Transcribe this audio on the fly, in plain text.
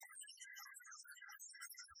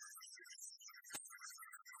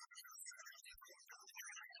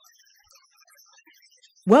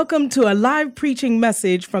Welcome to a live preaching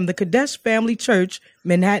message from the Kadesh Family Church,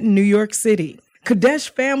 Manhattan, New York City.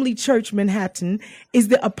 Kadesh Family Church, Manhattan is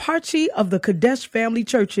the eparchy of the Kadesh Family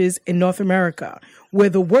Churches in North America, where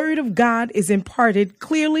the Word of God is imparted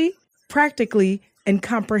clearly, practically, and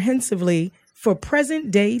comprehensively for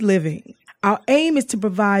present-day living. Our aim is to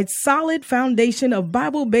provide solid foundation of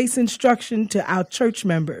Bible-based instruction to our church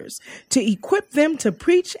members, to equip them to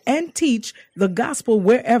preach and teach the gospel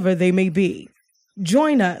wherever they may be.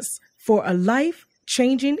 Join us for a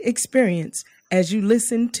life-changing experience as you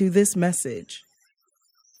listen to this message.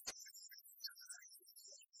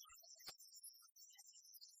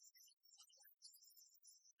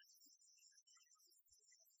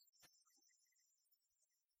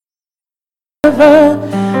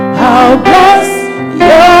 I'll bless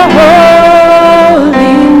your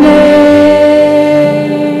holy name.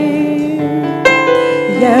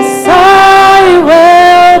 Yes, I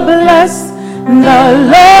will bless the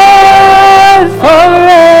Lord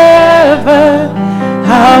forever.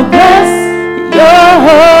 I'll bless your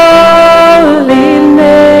holy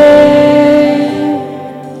name.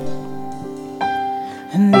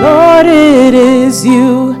 And Lord, it is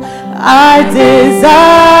you I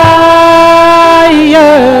desire.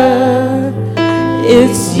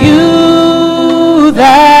 It's you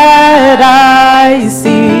that I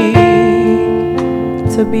see.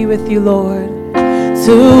 To be with you, Lord.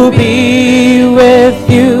 To be with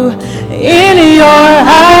you in your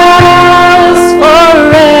house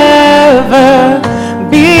forever.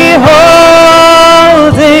 Beholding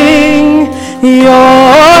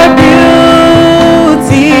your beauty.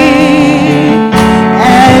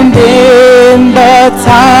 And in the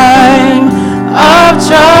time of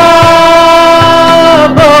trouble,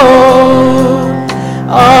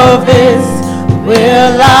 of this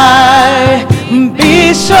will I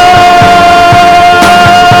be sure,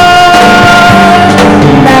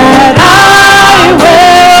 that I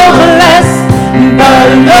will bless the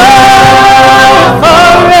Lord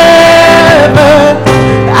forever.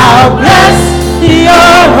 I'll bless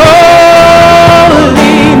your holy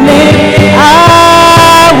name. I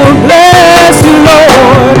will bless you,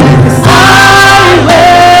 Lord. I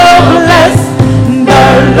will bless the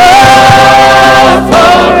Lord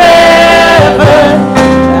forever.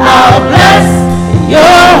 I'll bless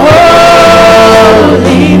your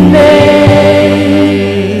holy name.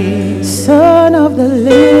 Son of the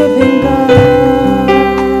living God.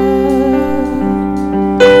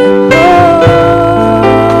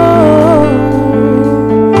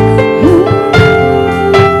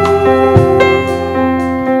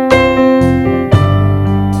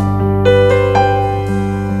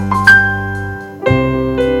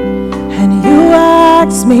 And you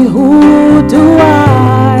ask me, who do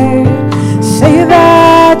I say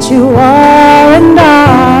that you are? And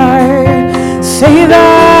I say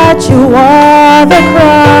that you are the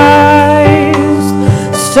Christ,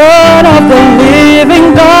 Son of the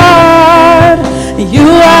living God. You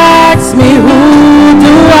ask me, who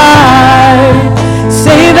do I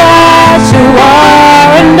say that you are?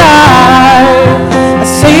 And I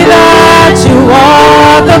say that you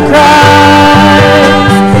are the Christ,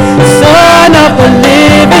 Son of the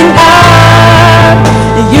living God.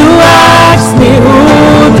 You ask me, who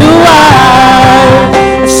do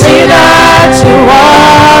I say that you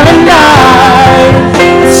are? And I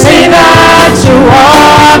say that you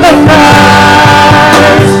are the Christ,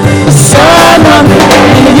 Son of the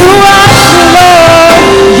living. You ask me, Lord.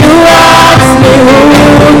 You ask me, who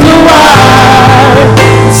do I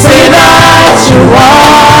say that you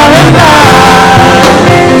are? And I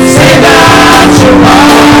say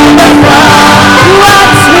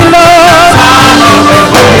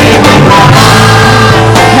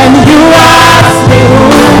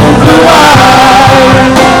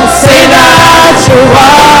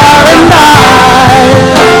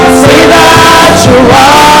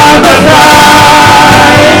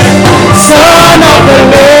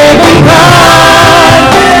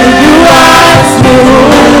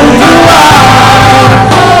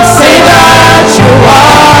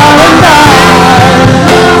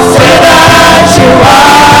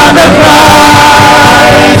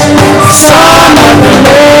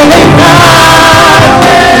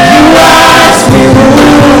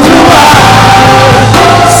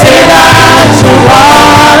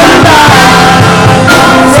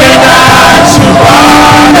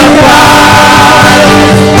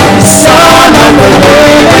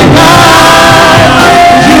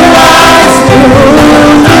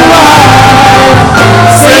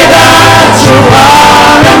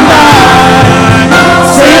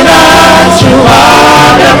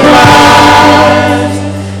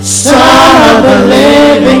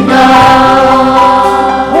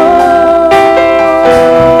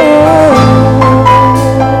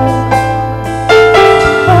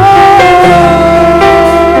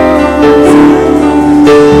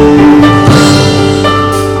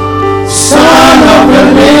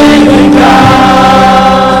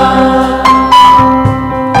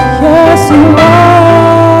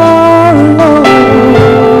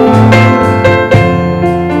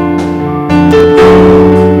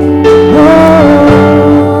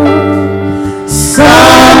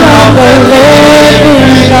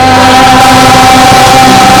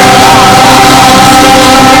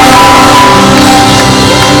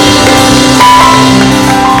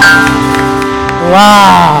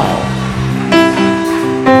Wow.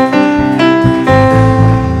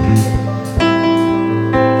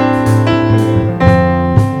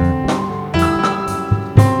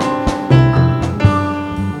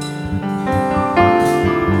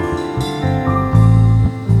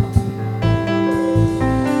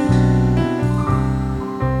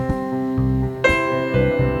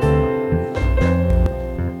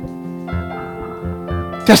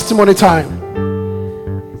 Testimony time.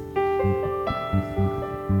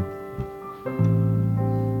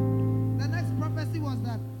 The next prophecy was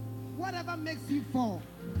that whatever makes you fall,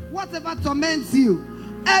 whatever torments you,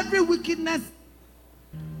 every wickedness.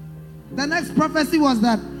 The next prophecy was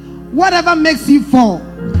that whatever makes you fall,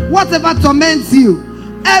 whatever torments you,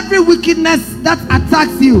 every wickedness that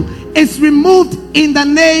attacks you is removed in the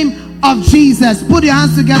name of Jesus. Put your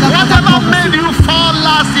hands together. Whatever made you fall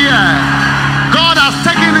last year, God has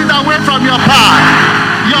taken it away from your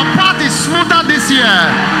path. Your path is smoother this year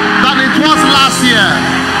than it was last year.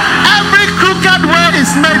 Every crooked way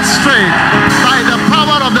is made straight by the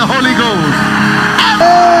power of the Holy Ghost.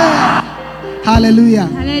 Hallelujah.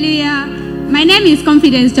 Hallelujah. My name is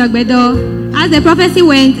Confidence Jogbedo. As the prophecy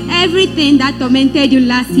went, everything that tormented you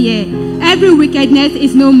last year, every wickedness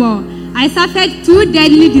is no more. I suffered 2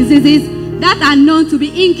 deadly diseases that are known to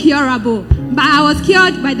be incurable, but I was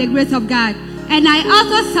cured by the grace of God. And I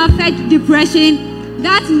also suffered depression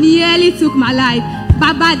that nearly took my life.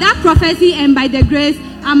 But by that prophecy and by the grace,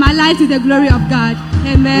 I'm alive to the glory of God.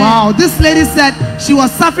 Amen. Wow, this lady said she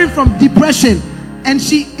was suffering from depression and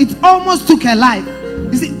it almost took her life.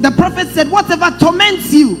 You see, the prophet said, whatever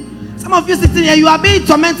torments you. Some of you sitting here, you are being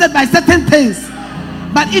tormented by certain things.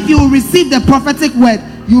 But if you will receive the prophetic word,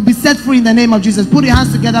 you will be set free in the name of Jesus. Put your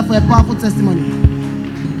hands together for a powerful testimony.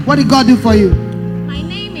 What did God do for you?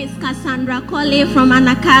 Cassandra Coley from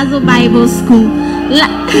Anakazo Bible School.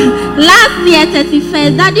 Last year,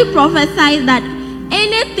 31st, Daddy prophesied that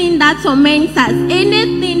anything that torments us,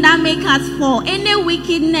 anything that makes us fall, any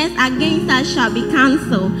wickedness against us shall be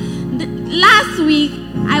cancelled. Last week,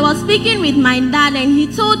 I was speaking with my dad and he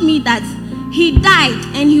told me that he died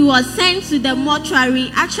and he was sent to the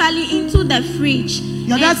mortuary, actually into the fridge.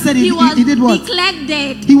 Your dad said he did what? Declared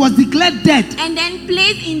dead. He was declared dead. And then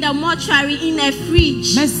placed in the mortuary in a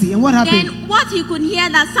fridge. Mercy. And what happened? Then what he could hear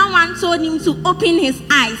that someone told him to open his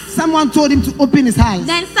eyes. Someone told him to open his eyes.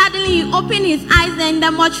 Then suddenly he opened his eyes and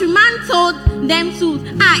the mortuary man told them to,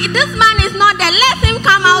 this man is not dead. Let him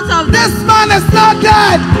come out of this. This man is not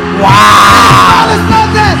dead. Wow. This man is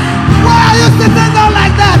not dead. Why are you sitting down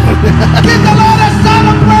like that? Give the Lord a shout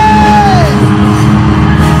of praise.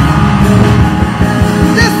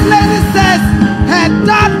 This lady says her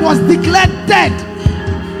dad was declared dead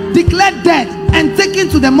and taken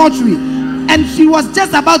to the mortuary, and she was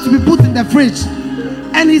just about to be put in the fridge.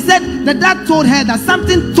 And he said the dad told her that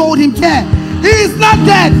something told him, yeah, he is not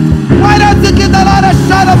dead. Why don't you give the Lord a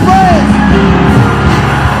shout of praise?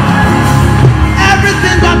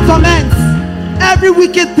 Everything that torments, every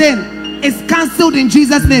wicked thing is cancelled in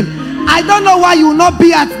Jesus' name. I don't know why you will not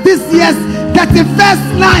be at this year's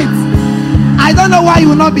 31st night. I don't know why you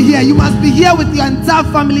will not be here. You must be here with your entire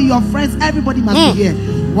family, your friends. Everybody must be here.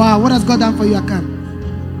 Wow, what has God done for you, Akan?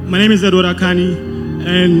 My name is Edward Akani,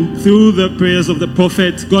 and through the prayers of the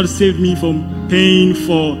prophet, God saved me from paying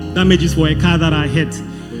for damages for a car that I hit.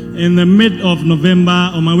 In the mid of November,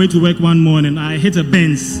 on my way to work one morning, I hit a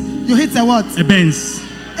Benz. You hit a what? A Benz.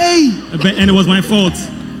 Hey! And it was my fault.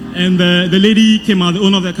 And the lady came out, the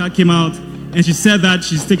owner of the car came out, and she said that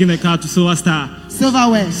she's taking the car to Silver Star.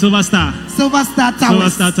 Silverware. Silver Star. Silver Star Towers. Silver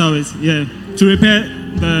Star Towers, yeah. To repair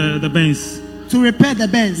the Benz. To repair the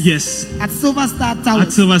Benz? Yes. At Silver Star Towers?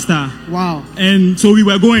 At Silver Star. Wow. And so we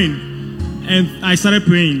were going, and I started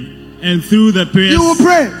praying. And through the prayers... You will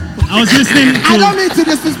pray. I was listening to... I don't mean to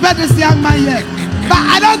disrespect this young man here, but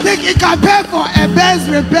I don't think he can pay for a Benz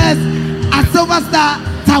repairs at Silver Star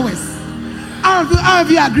Towers. How many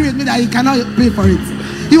of you agree with me that he cannot pay for it?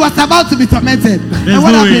 He was about to be tormented. There's and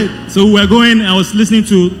what no happened? way. So we're going, I was listening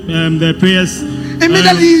to the prayers.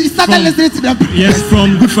 Immediately you started listening to the prayers. Yes,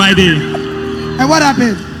 from Good Friday. And what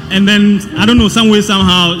happened? And then, I don't know, some way,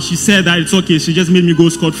 somehow, she said that it's okay. She just made me go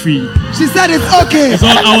scot-free. She said it's okay.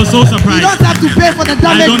 I was so surprised. You don't have to pay for the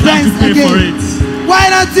damage. I don't have to pay again. for it. Why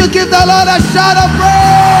don't you give the Lord a shout of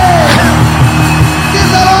praise? Give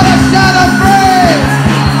the Lord a shout of praise.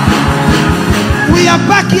 We are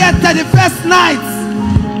back here 31st night.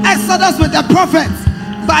 Exodus with the prophet.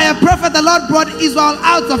 By a prophet, the Lord brought Israel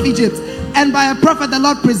out of Egypt. And by a prophet, the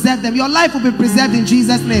Lord preserved them. Your life will be preserved in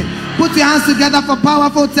Jesus' name. Put your hands together for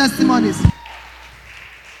powerful testimonies.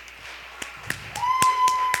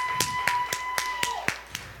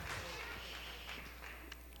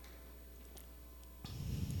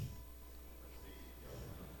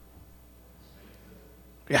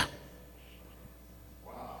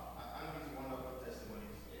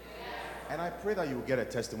 And I pray that you will get a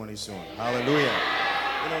testimony soon. Hallelujah.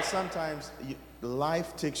 You know, sometimes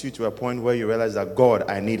life takes you to a point where you realize that, God,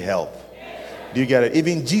 I need help. Do you get it?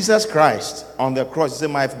 Even Jesus Christ on the cross, he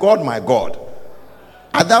said, my God, my God.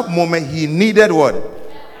 At that moment, he needed what?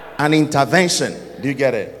 An intervention. Do you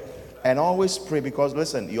get it? And always pray, because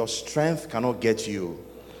listen, your strength cannot get you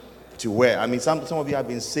to where. I mean, some of you have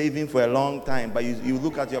been saving for a long time, but you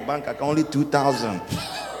look at your bank account, only 2,000.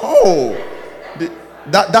 Oh,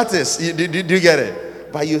 that is, do you get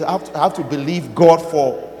it? But you have to believe God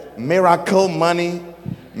for miracle money,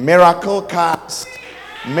 miracle cars,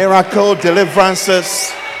 miracle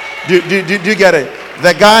deliverances. Do you get it?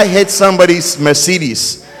 The guy hit somebody's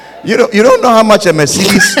Mercedes. You don't know how much a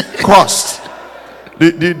Mercedes costs. Do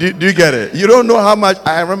you get it? You don't know how much.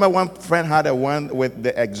 I remember one friend had a one with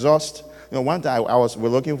the exhaust. You know, one time we're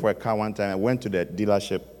looking for a car one time. I went to the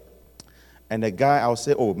dealership, and the guy, I'll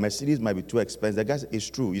say, oh, Mercedes might be too expensive. The guy said, it's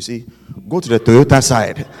true. You see, go to the Toyota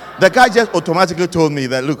side. The guy just automatically told me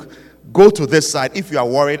that, look, go to this side if you are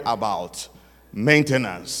worried about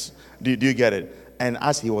maintenance. Do you get it? And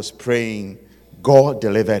as he was praying, God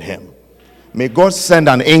delivered him. May God send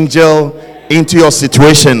an angel into your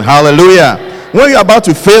situation. Hallelujah. When you're about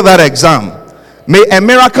to fail that exam, may a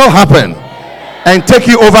miracle happen and take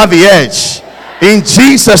you over the edge. In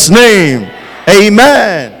Jesus' name,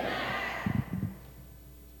 amen.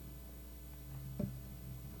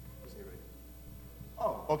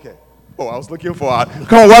 Oh, okay. Oh, I was looking for it.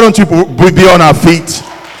 Come on, why don't you be on our feet?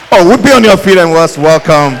 Oh, we'll be on your feet and let's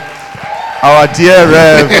welcome our dear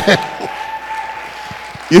Rev.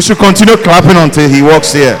 You should continue clapping until he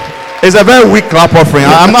walks here. It's a very weak clap offering.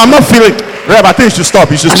 I'm not feeling, Rev, I think you should stop.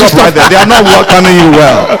 You should stop right there. They are not welcoming you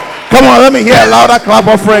well. Come on, let me hear a louder clap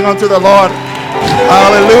offering unto the Lord.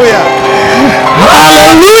 Hallelujah.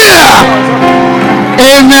 Hallelujah.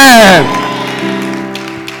 Amen.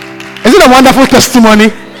 Isn't it a wonderful testimony?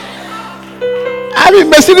 I mean,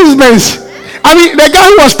 Mercedes-Benz. I mean, the guy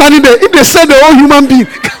who was standing there, if they said the whole human being,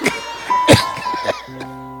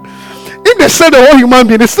 if they said the whole human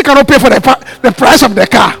being, they still cannot pay for the price of the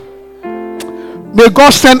car. May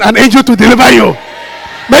God send an angel to deliver you.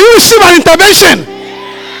 May you receive an intervention.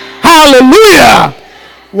 Hallelujah.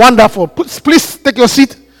 Wonderful. Please take your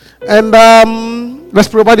seat and let's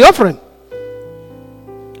provide the offering.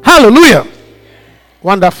 Hallelujah.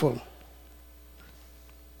 Wonderful.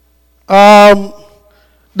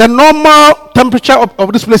 The normal temperature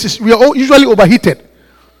of this place is, we are usually overheated.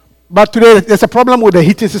 But today there's a problem with the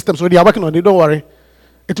heating system, so they are working on it. Don't worry.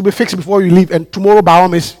 It will be fixed before you leave. And tomorrow, by all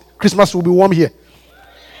means, Christmas will be warm here.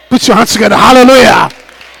 Put your hands together. Hallelujah.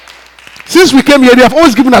 Since we came here, they have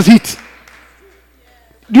always given us heat.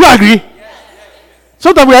 Do you agree?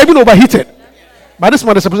 Sometimes we are even overheated. But this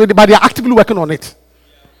month, but they are actively working on it.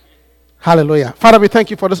 Hallelujah. Father, we thank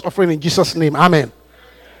you for this offering in Jesus' name. Amen.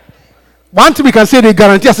 One thing we can say, they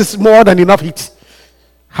guarantee us is more than enough heat.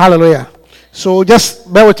 Hallelujah. So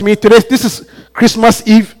just bear with me. Today, this is Christmas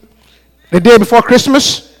Eve, the day before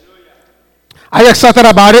Christmas. Are you excited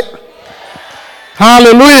about it?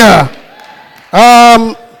 Hallelujah.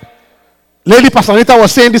 Lady Pastor Anita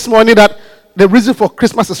was saying this morning that the reason for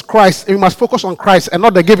Christmas is Christ, and we must focus on Christ and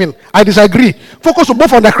not the giving. I disagree. Focus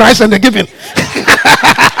both on the Christ and the giving.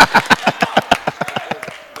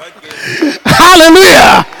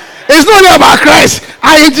 Hallelujah. It's not only about Christ.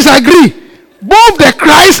 I disagree. Both the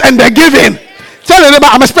Christ and the giving. Tell your neighbor,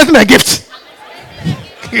 I'm expecting a gift.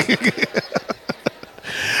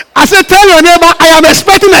 I said, tell your neighbor, I am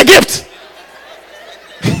expecting a gift.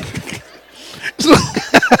 So,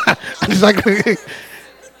 I disagree.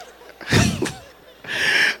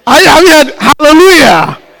 I have heard,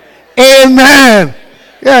 hallelujah. Amen.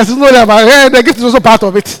 Yes, it's not about the gift is also part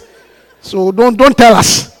of it. So don't tell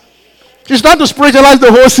us. It's not to spiritualize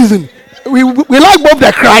the whole season. We like both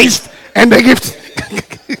the Christ and the gift.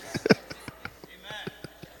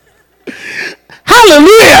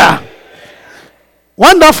 Hallelujah.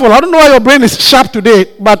 Wonderful. I don't know why your brain is sharp today,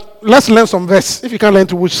 but let's learn some verse. If you can't learn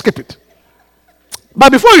to, we'll skip it. But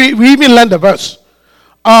before we even learn the verse,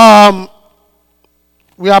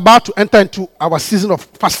 we are about to enter into our season of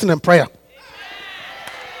fasting and prayer.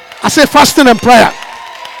 I say fasting and prayer.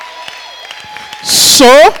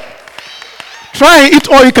 So, try and eat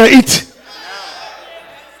all you can eat.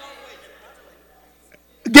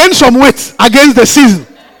 Gain some weight against the season.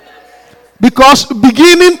 Because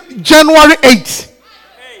beginning January 8th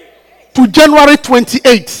to January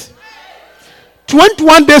 28th,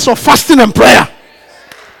 21 days of fasting and prayer.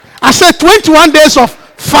 I said 21 days of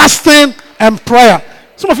fasting and prayer.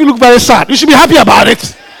 Some of you look very sad. You should be happy about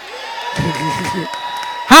it.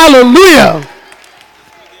 Hallelujah.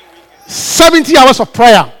 70 hours of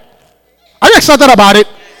prayer. Are you excited about it?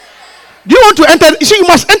 Do you want to enter? You see, you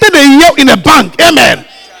must enter the year in a bank. Amen.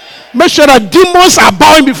 Make sure that demons are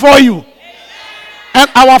bowing before you. And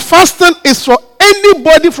our fasting is for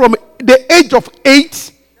anybody from the age of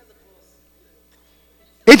 8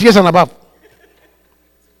 years and above.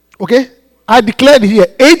 Okay? I declared here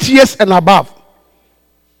 8 years and above.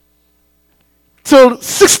 Till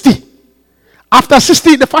 60. After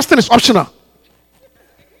 60, the fasting is optional.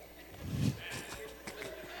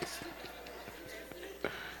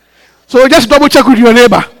 So just double check with your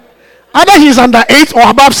neighbor. Either he's under 8 or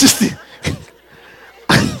above 60.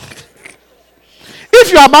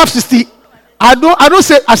 If you're above 60,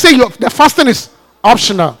 I say the fasting is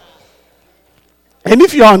optional. And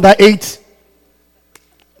if you're under 8,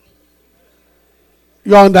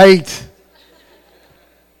 you're under 8.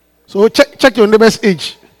 So check your neighbor's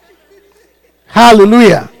age.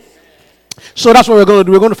 Hallelujah. So that's what we're going to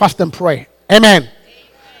do. We're going to fast and pray. Amen.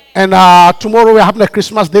 And tomorrow we're having a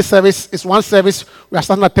Christmas Day service. It's one service. We are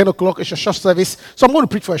starting at 10 o'clock. It's a short service. So I'm going to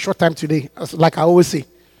preach for a short time today, like I always say.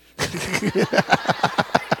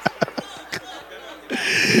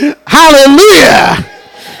 Hallelujah.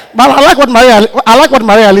 But I like what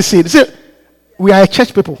Maria Alice said. She said, we are a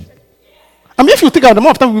church people. I mean, if you think of the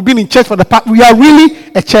more time we've been in church for the past, we are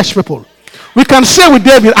really a church people. We can say with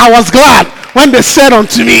David, I was glad when they said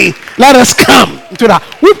unto me, let us come to that.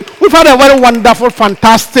 We've had a very wonderful,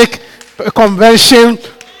 fantastic convention.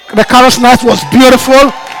 The carols night was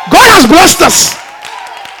beautiful. God has blessed us.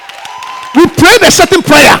 We prayed a certain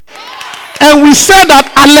prayer. And we said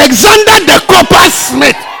that Alexander the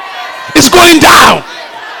coppersmith is going down.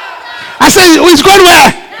 I said, he's going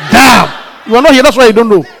where? Down. You are not here, that's why you don't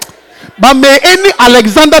know. But may any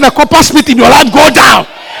Alexander the coppersmith in your life go down.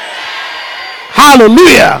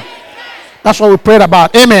 Hallelujah. That's what we prayed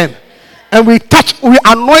about. Amen. And we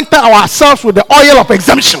anointed ourselves with the oil of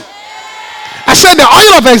exemption. I said the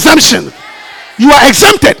oil of exemption. You are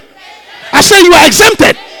exempted. I said you are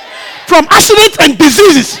exempted from accidents and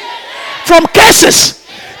diseases, from curses.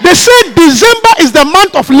 They say December is the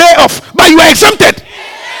month of layoff, but you are exempted.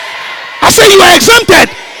 I said you are exempted.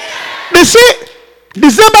 They say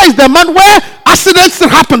December is the month where accidents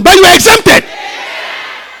happen, but you are exempted.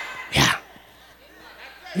 Yeah.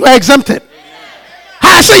 You are exempted.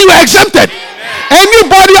 I say you are exempted.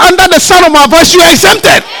 Anybody under the sound of my voice, you are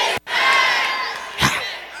exempted.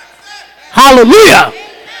 Hallelujah.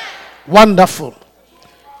 Wonderful.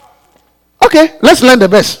 Okay, let's learn the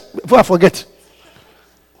best before I forget.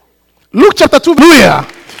 Luke chapter 2. Hallelujah.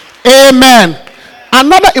 Amen.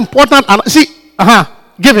 Another important,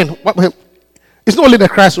 giving. It's not only the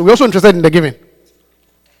Christ, we're also interested in the giving.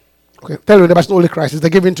 Okay, tell you it's not only Christ, it's the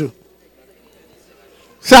giving too.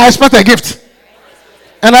 Say, I expect a gift.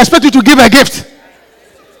 And I expect you to give a gift.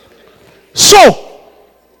 So,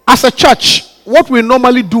 as a church, what we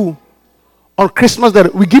normally do on Christmas Day,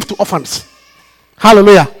 we give to orphans.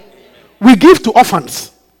 Hallelujah. We give to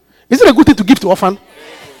orphans. Is it a good thing to give to orphan?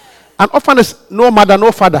 An orphan is no mother,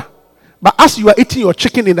 no father. But as you are eating your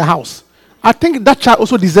chicken in the house, I think that child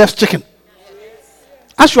also deserves chicken.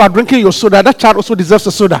 As you are drinking your soda, that child also deserves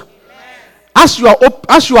a soda. As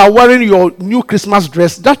you are wearing your new Christmas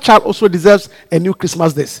dress, that child also deserves a new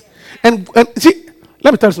Christmas dress. And see,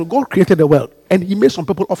 let me tell you something. God created the world, and He made some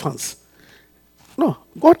people orphans. No,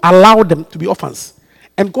 God allowed them to be orphans,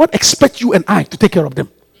 and God expects you and I to take care of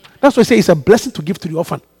them. That's why I say it's a blessing to give to the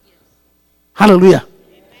orphan. Hallelujah.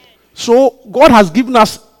 So God has given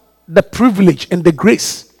us the privilege and the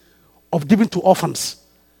grace of giving to orphans.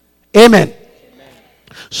 Amen.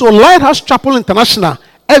 So Lighthouse Chapel International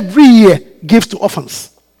every year gives to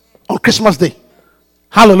orphans on Christmas Day.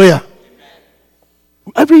 Hallelujah.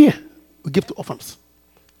 Every year we give to orphans.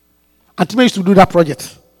 Auntie May used to do that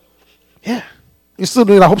project. Yeah. You still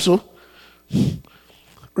do it? I hope so.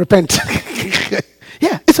 Repent.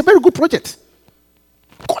 Yeah, it's a very good project.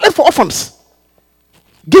 Collect for orphans.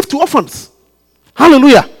 Give to orphans.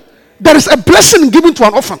 Hallelujah. There is a blessing in giving to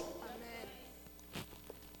an orphan.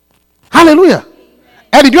 Hallelujah.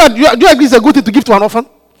 Eddie, do you agree it's a good thing to give to an orphan?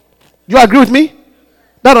 Do you agree with me?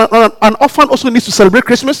 That an orphan also needs to celebrate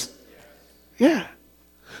Christmas? Yeah.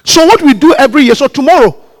 So what we do every year, so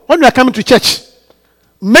tomorrow, when we are coming to church,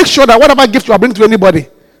 make sure that whatever gift you are bringing to anybody,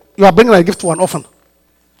 you are bringing a gift to an orphan.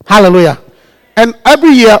 Hallelujah. And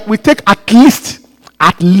every year, we take at least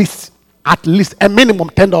a minimum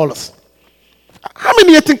 $10. How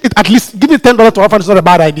many of you think at least giving $10 to orphan is not a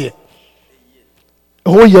bad idea?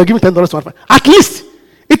 A whole year, giving $10 to orphan. At least.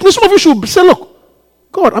 It means some of you should say, look,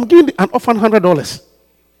 God, I'm giving an orphan $100.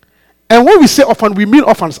 And when we say orphan, we mean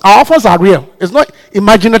orphans. Our orphans are real. It's not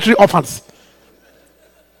imaginary orphans.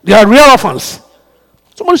 They are real orphans.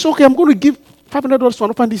 Somebody said, okay, I'm going to give $500 to an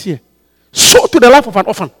orphan this year. So to the life of an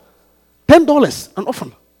orphan. $10 an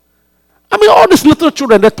orphan. I mean, all these little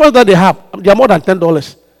children, the toys that they have, they are more than $10.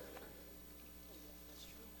 Is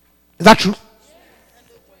that true?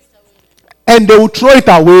 And they will throw it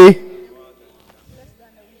away.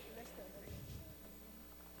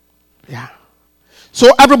 Yeah. So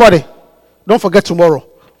everybody, don't forget tomorrow.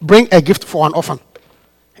 Bring a gift for an orphan.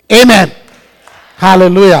 Amen.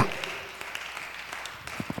 Hallelujah.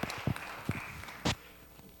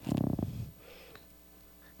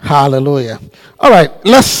 Hallelujah. All right,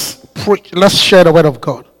 let's preach. Let's share the word of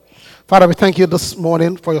God. Father, we thank you this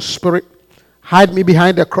morning for your spirit. Hide me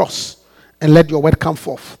behind the cross and let your word come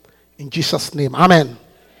forth. In Jesus' name. Amen.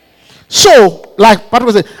 So, like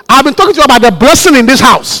Patrick said, I've been talking to you about the blessing in this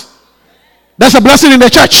house. There's a blessing in the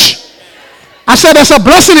church. I said there's a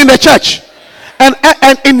blessing in the church. And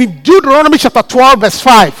in Deuteronomy chapter 12, verse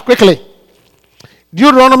 5, quickly.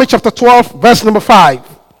 Deuteronomy chapter 12, verse number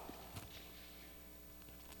 5.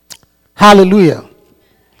 Hallelujah.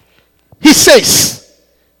 He says,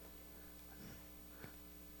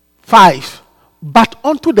 5, but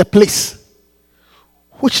unto the place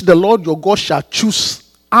which the Lord your God shall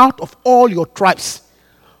choose out of all your tribes,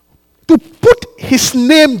 to put his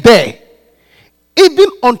name there, even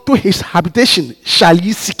unto his habitation shall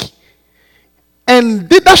ye seek, and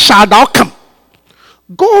thither shalt thou come.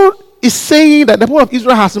 God is saying that the people of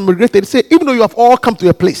Israel has migrated. He said, even though you have all come to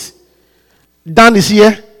a place, Dan is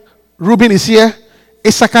here, Reuben is here,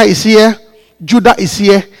 Issachar is here, Judah is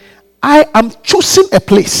here, I am choosing a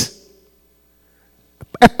place,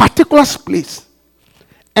 a particular place,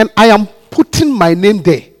 and I am putting my name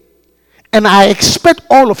there, and I expect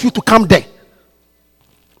all of you to come there.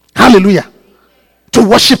 Hallelujah. To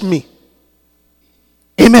worship me.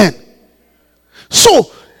 Amen.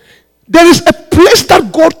 So, there is a place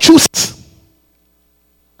that God chooses.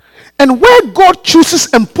 And where God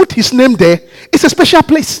chooses and put his name there, it's a special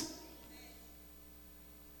place.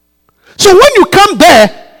 So when you come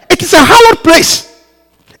there, it is a hallowed place.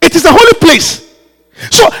 It is a holy place.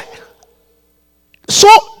 So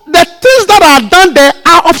the things that are done there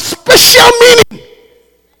are of special meaning.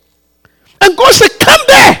 And God said, come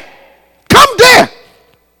there. Come there.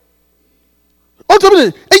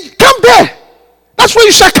 Come there. That's where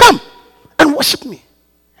you shall come and worship me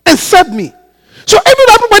and serve me. So even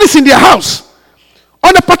though everybody's in their house,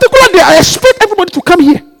 on a particular day, I expect everybody to come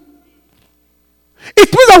here.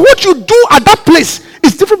 It means that what you do at that place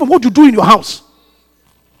is different from what you do in your house.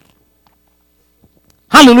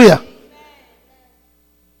 Hallelujah.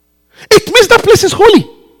 It means that place is holy.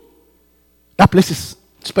 That place is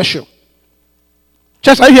special.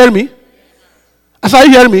 Church, are you hearing me? Are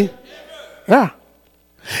you hearing me? Yeah.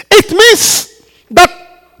 It means that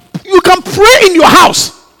you can pray in your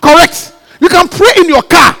house. Correct. You can pray in your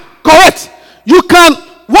car. Correct. You can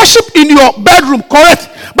worship in your bedroom. Correct.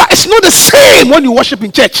 But it's not the same when you worship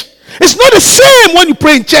in church. It's not the same when you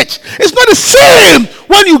pray in church. It's not the same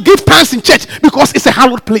when you give thanks in church, because it's a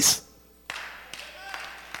hallowed place.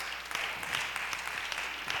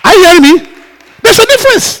 Are you hearing me? There's a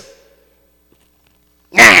difference.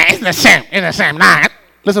 Nah, it's the same. It's the same. Nah.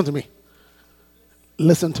 Listen to me.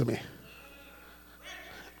 Listen to me.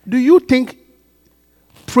 Do you think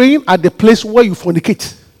praying at the place where you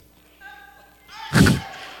fornicate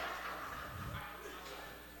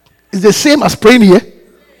is the same as praying here?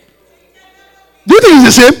 Do you think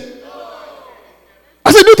it's the same?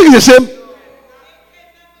 I said, do you think it's the same?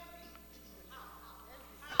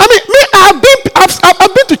 I mean, I've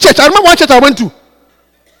been to church. I remember one church I went to.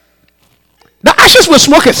 The ashes were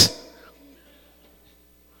smokers.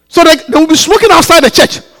 So they will be smoking outside the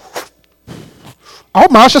church. I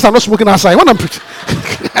hope my ashes are not smoking outside when I'm preaching.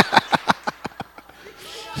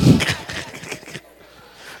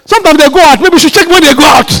 Sometimes they go out. Maybe you should check when they go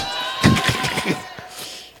out.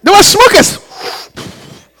 They were smokers.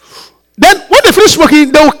 Then when they finish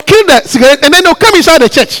smoking, they will kill the cigarette and then they'll come inside the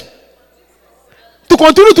church to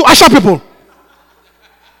continue to usher people.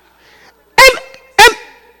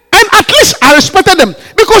 And at least I respected them,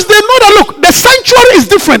 because they know that, look, the sanctuary is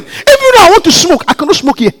different. Even though I want to smoke, I cannot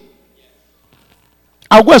smoke here.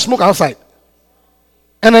 I'll go and smoke outside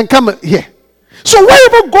and then come here. So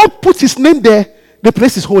wherever God puts his name there, the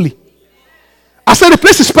place is holy. I said the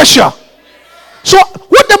place is special. So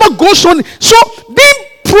whatever goes on, so being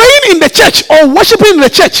praying in the church or worshiping in the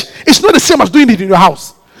church is not the same as doing it in your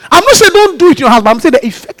house. I'm not saying don't do it in your house, but I'm saying the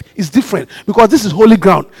effect is different, because this is holy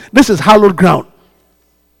ground. This is hallowed ground.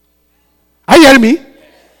 Are you hearing me?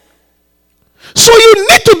 So you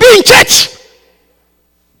need to be in church.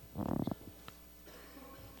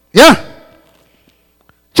 Yeah.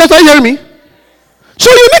 Church, are you hearing me? So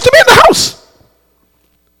you need to be in the house.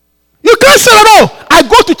 You can't say, "Oh, I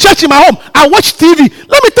go to church in my home. I watch TV."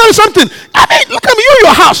 Let me tell you something. I mean, look at me.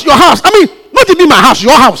 Your house. I mean, not even my house.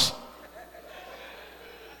 Your house.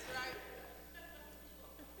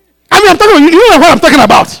 I mean, I'm talking. You know what I'm talking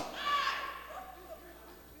about.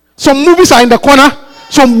 Some movies are in the corner.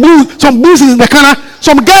 Some booze is in the corner.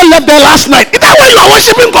 Some girl left there last night. Is that why you are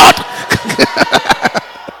worshiping God?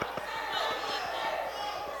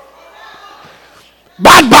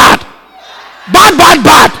 Bad.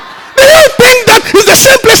 Do you think that is the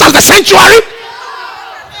same place as the sanctuary?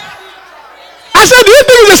 I said, do you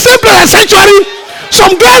think it's the same place as the sanctuary?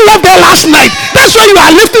 Some girl left there last night. That's why you are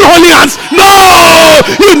lifting holy hands. No,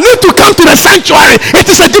 you need to come to the sanctuary. It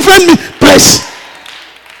is a different place.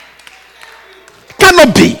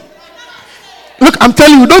 Cannot be. Look, I'm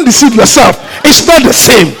telling you, don't deceive yourself. It's not the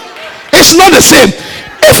same. It's not the same.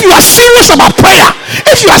 If you are serious about prayer,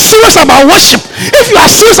 if you are serious about worship, if you are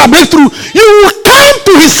serious about breakthrough, you will come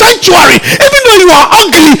to his sanctuary. Even though you are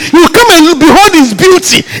ugly, you will come and behold his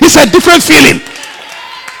beauty. It's a different feeling.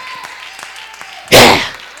 Yeah.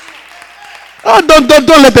 Oh, don't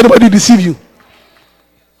let anybody deceive you.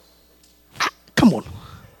 Come on.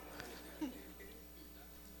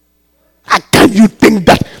 How can you think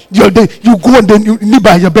that you go and then you kneel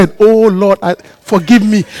by your bed? Oh Lord, forgive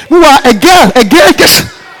me. You are a girl gets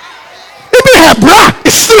even her bra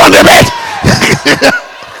is still on the bed.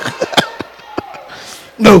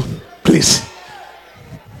 No, please.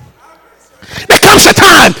 There comes a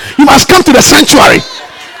time you must come to the sanctuary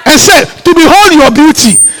and say, to behold your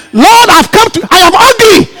beauty. Lord, I am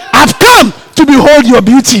ugly. I've come to behold your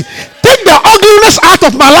beauty. Take the ugliness out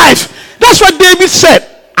of my life. That's what David said.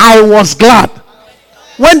 I was glad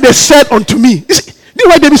when they said unto me. Do you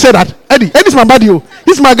know why David said that? Eddie's my buddy.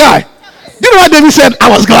 He's my guy. Do you know why David said I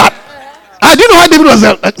was glad? Do you know why David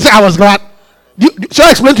said I was glad? Shall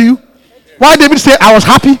I explain to you why David said I was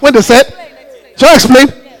happy when they said? Shall I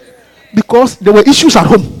explain? Because there were issues at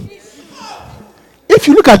home. If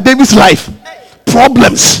you look at David's life,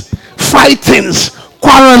 problems, fightings,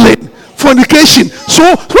 quarreling, fornication. So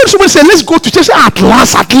when somebody said, let's go to church, at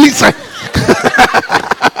least.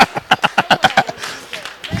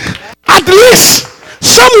 At least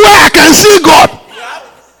somewhere I can see God.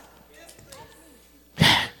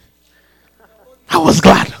 I was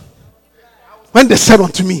glad when they said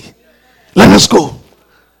unto me, let us go.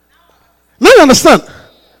 Now you understand?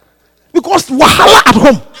 Because wahala at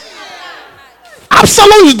home.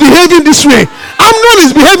 Absalom is behaving this way. Amnon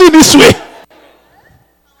is behaving this way.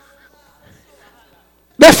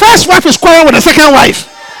 The first wife is quarreling with the second wife.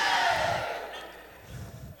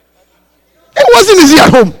 It wasn't easy at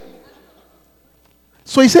home.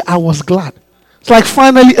 So he said, I was glad. It's like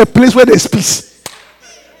finally a place where there's peace.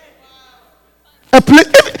 A place.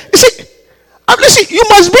 You see, you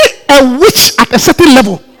must be a witch at a certain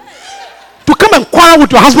level to come and quarrel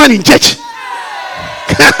with your husband in church.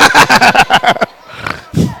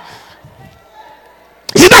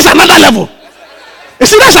 You see, that's another level.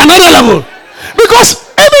 Because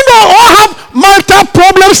even though we all have marital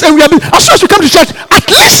problems and as soon as we come to church, at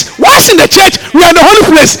least once in the church, we are in the holy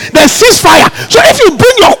place. There's ceasefire. So if you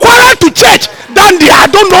bring your quarrel to church, then I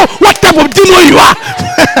don't know what type of demon you are.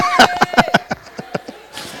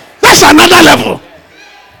 That's another level.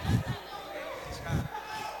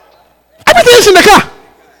 Everything is in the car.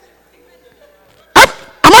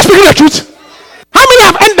 Am I speaking the truth? How many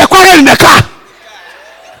have ended the quarrel in the car?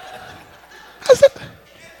 I said,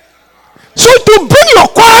 so to bring your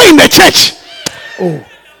quarrel in the church, oh,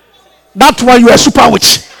 that's why you are a super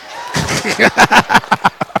witch.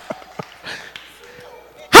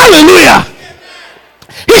 Hallelujah.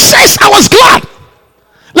 He says, I was glad.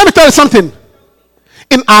 Let me tell you something.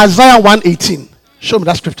 In Isaiah 1:18, show me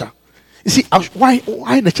that scripture. You see, why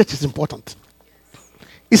the church is important.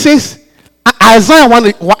 It says, Isaiah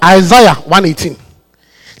 1:18.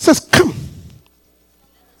 It says, come,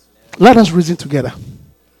 let us reason together.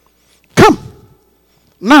 Come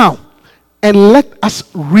now and let us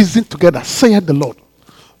reason together, saith the Lord.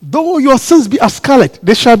 Though your sins be as scarlet,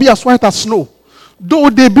 they shall be as white as snow. Though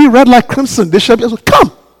they be red like crimson, they shall be as.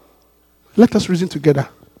 Come, let us reason together.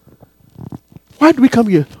 Why do we come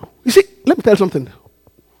here? You see, let me tell you something.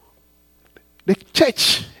 The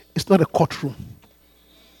church is not a courtroom.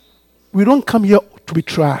 We don't come here to be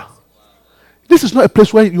trial. This is not a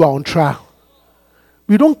place where you are on trial.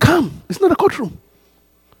 We don't come. It's not a courtroom.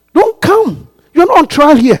 Don't come. You're not on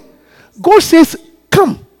trial here. God says,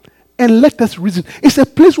 come and let us reason. It's a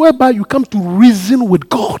place whereby you come to reason with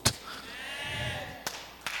God.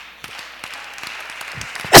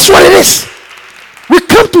 That's what it is. We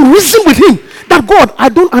come to reason with him. That God, I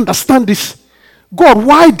don't understand this, God,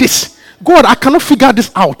 why this? God, I cannot figure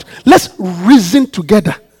this out. Let's reason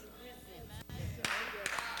together.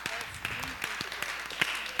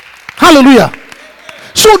 Hallelujah.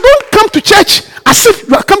 So don't come to church as if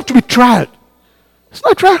you are come to be tried. It's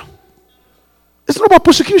not a trial. It's not about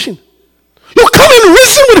persecution. You come and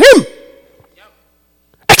reason with him.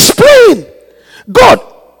 Explain. God,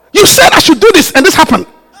 you said I should do this and this happened.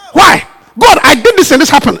 Why? God, I did this and this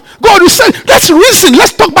happened. God, you said, let's reason.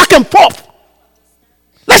 Let's talk back and forth.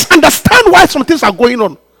 Let's understand why some things are going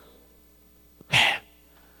on.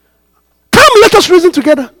 Come, let us reason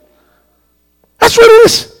together. That's what it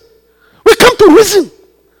is. We come to reason.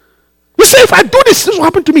 We say, if I do this, this will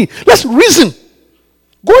happen to me. Let's reason.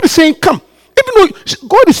 God is saying, come. Even though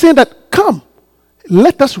God is saying that, come,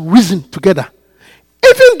 let us reason together.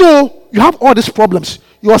 Even though you have all these problems,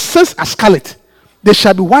 your sins are scarlet, they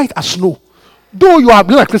shall be white as snow. Though you are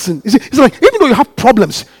like, listen, it's like, even though you have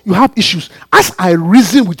problems, you have issues, as I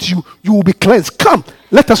reason with you, you will be cleansed. Come,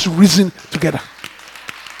 let us reason together.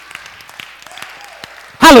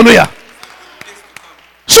 Hallelujah.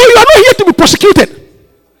 So you are not here to be persecuted.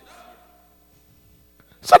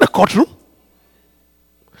 It's not a courtroom.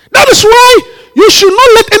 That is why you should not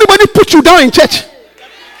let anybody put you down in church.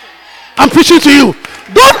 I'm preaching to you.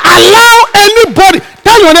 Don't allow anybody.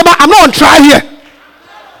 Tell your neighbor, I'm not on trial here.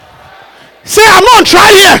 Say, I'm not on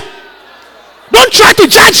trial here. Don't try to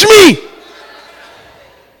judge me.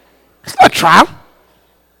 It's not a trial.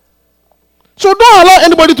 So don't allow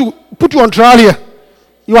anybody to put you on trial here.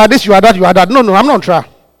 You are this, you are that, you are that. No, I'm not on trial.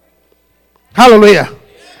 Hallelujah.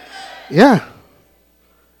 Yeah.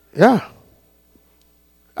 Yeah.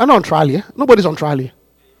 I'm not on trial here. Nobody's on trial here.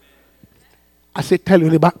 I say, tell your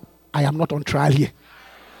neighbor, I am not on trial here.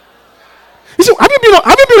 You see, have you been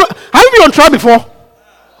on trial before?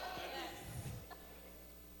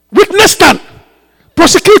 Witness stand,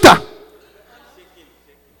 prosecutor.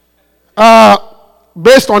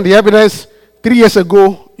 Based on the evidence, 3 years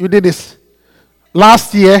ago you did this.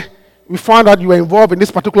 Last year we found out you were involved in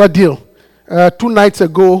this particular deal. 2 nights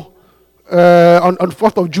ago, on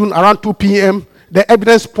 4th of June, around 2 p.m., the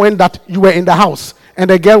evidence point that you were in the house and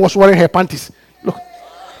the girl was wearing her panties. Look.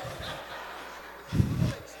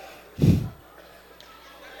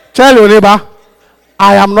 Tell your neighbor,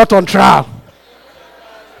 I am not on trial.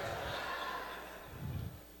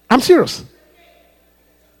 I'm serious.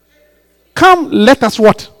 Come, let us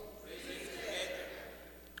what?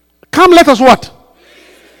 Come, let us what?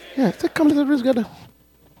 Yeah, say, come, let us reason together.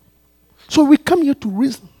 So we come here to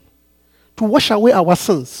reason, to wash away our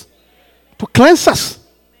sins, to cleanse us.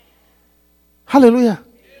 Hallelujah.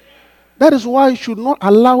 That is why you should not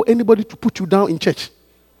allow anybody to put you down in church.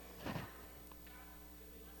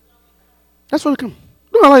 That's why we come.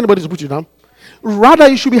 Don't allow anybody to put you down. Rather,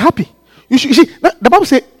 you should be happy. You see, the Bible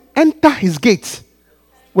says, enter his gates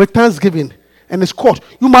with thanksgiving and his court.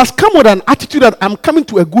 You must come with an attitude that I'm coming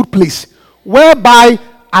to a good place whereby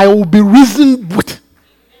I will be reasoned with.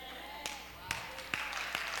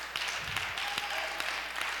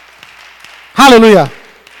 Hallelujah.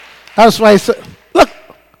 That's why I said, look,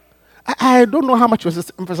 I don't know how much you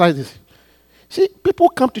emphasize this. See, people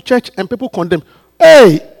come to church and people condemn.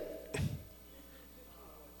 Hey,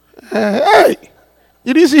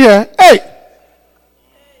 you didn't see her? Hey.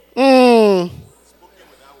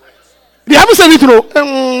 They haven't said anything.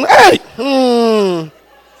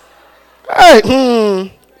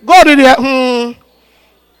 God did it.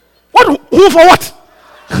 What? Who for what?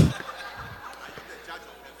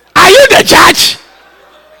 Are you the judge?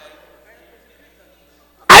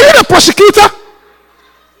 Are you the prosecutor?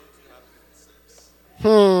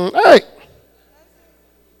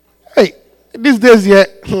 Hey, these days here.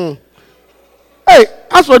 Hey,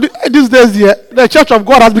 as for these days here, the Church of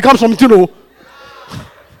God has become something new.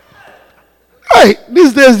 Hey,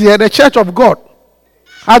 these days here, the Church of God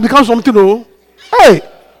has become something new. Hey,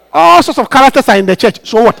 all sorts of characters are in the church.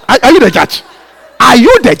 So what? Are you the judge? Are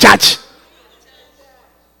you the judge?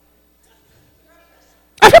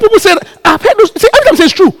 I've heard people say, I've heard those say, every time say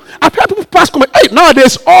it's true. I've heard people pass comment. Hey,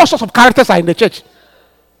 nowadays all sorts of characters are in the church.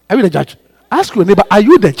 Are you the judge? Ask your neighbor, are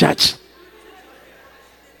you the judge?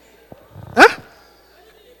 Huh?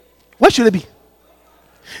 What should it be?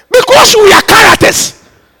 Because we are characters.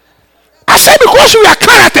 I say because we are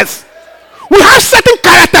characters. We have certain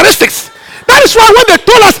characteristics. That is why when they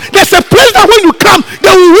told us there's a place that when you come,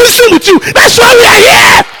 they will reason with you. That's why we are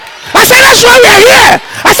here. I said that's why we are here.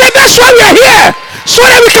 I said that's why we are here. So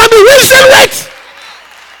that we can be reasoned with.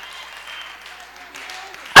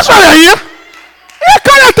 That's why we are here. We are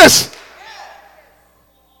characters.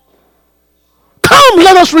 Come,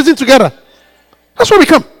 let us reason together. That's why we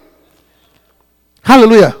come.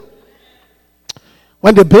 Hallelujah.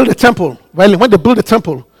 when they built the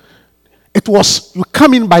temple, it was you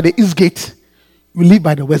come in by the east gate, you leave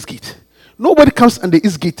by the west gate. Nobody comes on the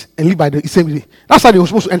east gate and leave by the east gate. That's how they were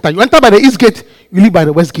supposed to enter. You enter by the east gate, you leave by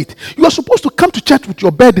the west gate. You are supposed to come to church with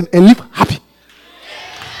your burden and leave happy.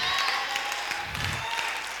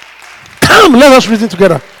 Come, let us reason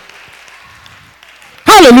together.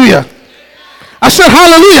 Hallelujah. I said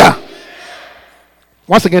hallelujah.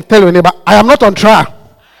 Once again, tell your neighbor, I am not on trial.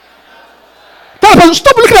 Tell the person,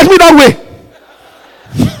 stop looking at me that way.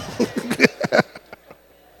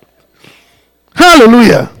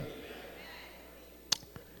 Hallelujah.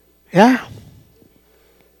 Yeah.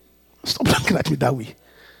 Stop looking at me that way.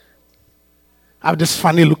 I have this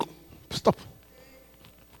funny look. Stop.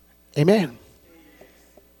 Amen.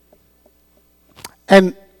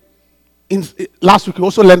 And last week we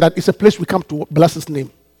also learned that it's a place we come to bless his name.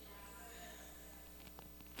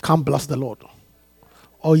 Come bless the Lord.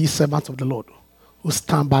 All ye servants of the Lord who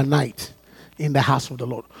stand by night in the house of the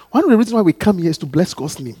Lord. One of the reasons why we come here is to bless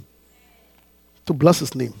God's name. To bless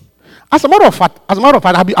his name. As a matter of fact,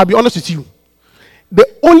 I'll be honest with you. The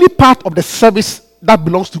only part of the service that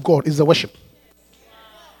belongs to God is the worship.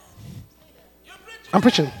 I'm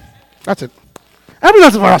preaching. That's it. Everything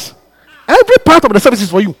else is for us. Every part of the service is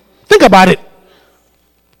for you. Think about it.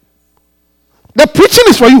 The preaching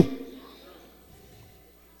is for you.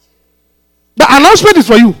 The announcement is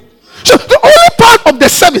for you. So the only part of the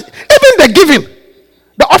service, even the giving,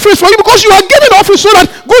 the offering is for you, because you are giving the offering so that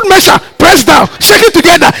good measure, pressed down, shake it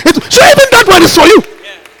together. So even that one is for you.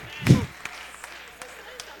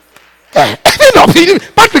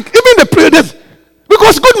 Patrick, even the prayers,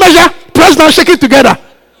 because good measure, pressed down, shake it together.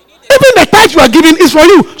 Even the tithe you are giving is for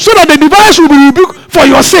you, so that the device will be rebuked for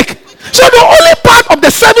your sake. So the only part of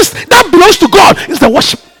the service that belongs to God is the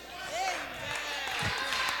worship.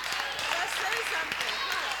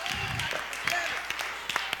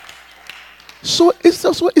 So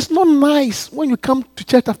it's not nice when you come to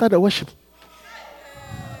church after the worship.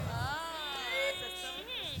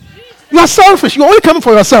 You are selfish. You are only coming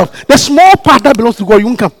for yourself. The small part that belongs to God, you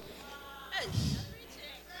won't come.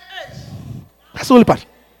 That's the only part.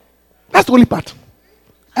 That's the only part.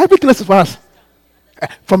 Everything else is for us.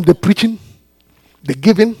 From the preaching, the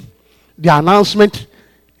giving, the announcement,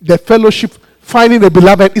 the fellowship, finding the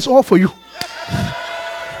beloved, it's all for you.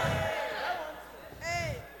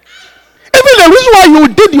 Even the reason why you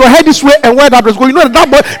did your head this way and where that was going, you know that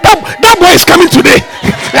boy is coming today.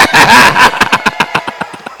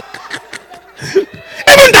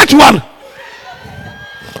 Even that one.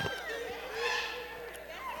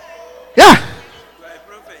 Yeah.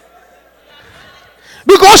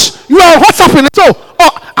 Because you are WhatsApping. So,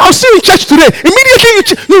 I'll see you in church today. Immediately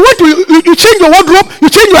you change your wardrobe, you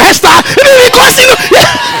change your hairstyle. Because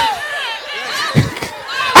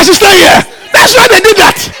I should stay here. That's why they did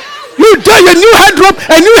that. You do your new wardrobe,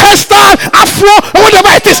 a new hairstyle, afro, or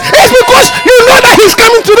whatever it is. It's because you know that he's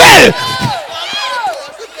coming today.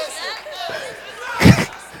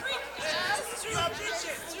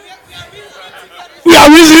 We are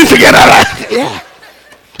reasoning together, right? Yeah.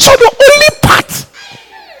 So the only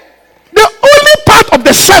part of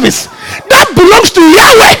the service that belongs to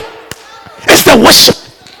Yahweh is the worship.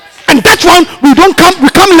 And that one, we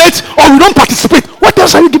come late or we don't participate. What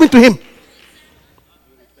else are you giving to him?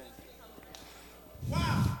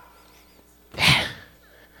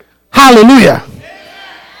 Hallelujah.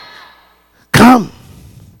 Come.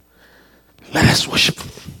 Let us worship.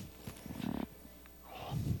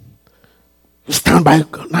 Stand by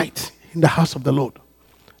night in the house of the Lord.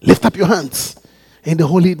 Lift up your hands in the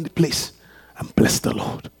holy place and bless the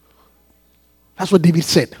Lord. That's what David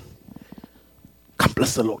said. Come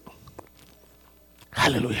bless the Lord.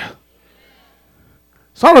 Hallelujah.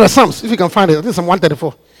 So one of the Psalms, if you can find it, I think Psalm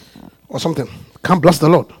 134 or something. Come bless the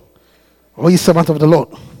Lord. O ye servant of the Lord.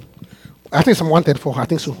 I think Psalm 134. I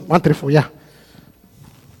think so. 134, yeah.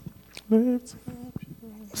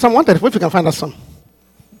 Psalm 134, if you can find that Psalm.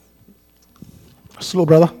 Slow,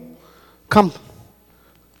 brother. Come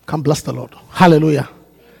bless the Lord. Hallelujah.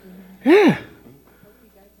 Yeah.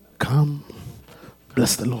 Come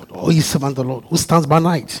bless the Lord. Oh, ye servant of the Lord, who stands by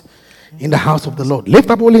night in the house of the Lord. Lift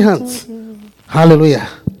up holy hands. Hallelujah.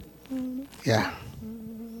 Yeah.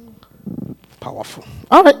 Powerful.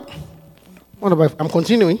 All right. What about, I'm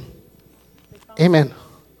continuing. Amen.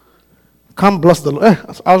 Come bless the Lord.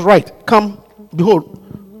 I was right. Come, behold.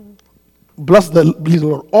 Bless the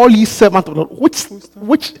Lord, all ye servants of the Lord,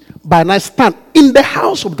 which by night stand in the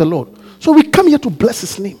house of the Lord. So we come here to bless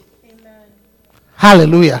his name. Amen.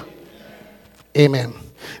 Hallelujah. Amen.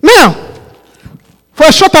 Now, for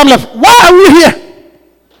a short time left, why are we here?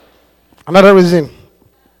 Another reason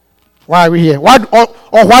Why are we here? Why or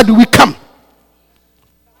why do we come?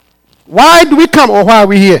 Why do we come or why are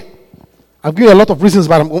we here? I've given you a lot of reasons,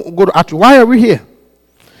 but I'm going to ask you, why are we here?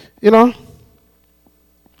 You know?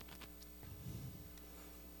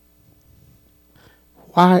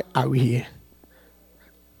 Why are we here?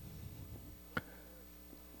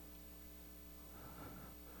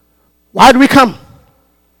 Why do we come?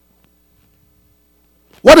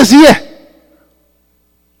 What is here?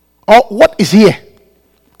 Or what is here?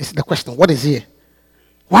 Is the question. What is here?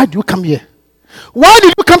 Why do you come here? Why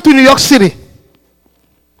did you come to New York City?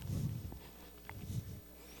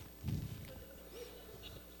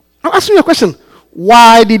 I'm asking you a question.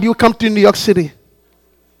 Why did you come to New York City?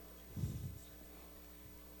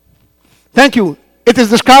 Thank you. It is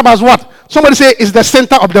described as what? Somebody say it's the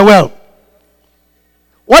center of the world.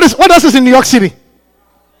 What else is in New York City?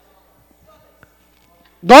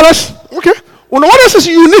 Dollars? Okay. Well, what else is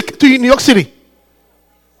unique to New York City?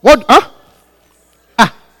 What? Huh?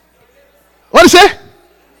 What do you say?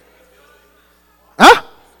 Huh?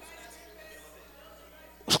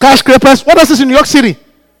 Skyscrapers. What else is in New York City?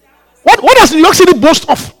 What does New York City boast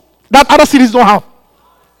of that other cities don't have?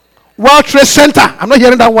 World Trade Center. I'm not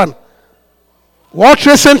hearing that one. World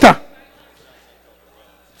Trade Center.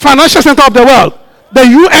 Financial center of the world. The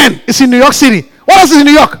UN is in New York City. What else is in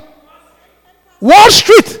New York? Wall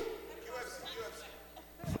Street.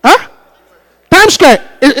 Huh? Times Square.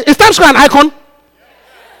 Is Times Square an icon?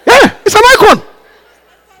 Yeah, it's an icon.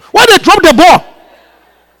 Why they drop the ball?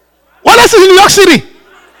 What else is in New York City?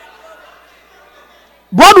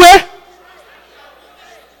 Broadway.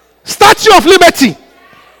 Statue of Liberty.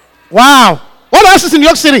 Wow. What else is in New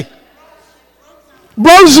York City?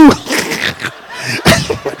 Bronx Zoo.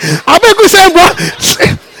 I think we say,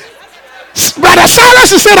 Brother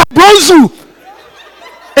Silas is saying that Bronx Zoo.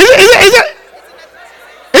 Is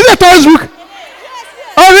it a tourist book?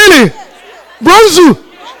 Oh, really? Bronx Zoo.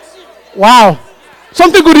 Wow.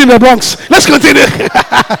 Something good in the Bronx. Let's continue.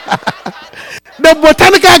 The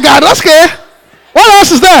Botanical Gardens. Okay. What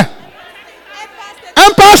else is there?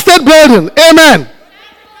 Empire State Building. Amen.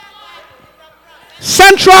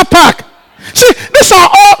 Central Park. See, these are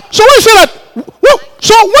all. So when you say that,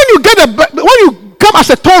 so when you come as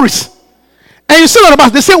a tourist and you sit on the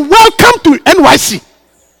bus, they say, "Welcome to NYC." Isn't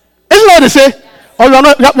that what they say? Or you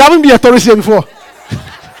haven't been a tourist here before.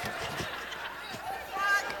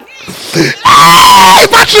 Hey,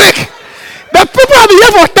 Patrick! The people have been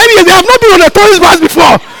here for 10 years. They have not been on a tourist bus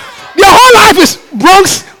before. Their whole life is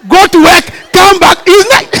Bronx, go to work, come back. It's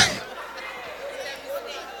not.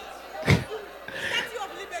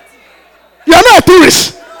 You are not a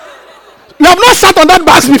tourist. You have not sat on that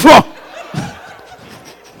bus before.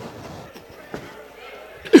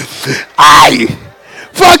 I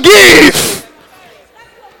forgive.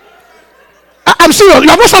 I'm serious. You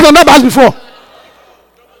have not sat on that bus before.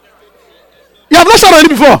 You have not sat on it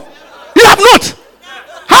before. You have not.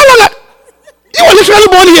 How long? You were literally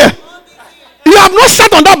born here. You have not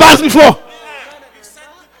sat on that bus before.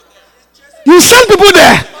 You send people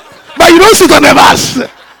there, but you don't sit on the bus.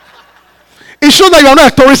 It shows that you are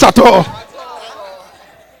not a tourist at all.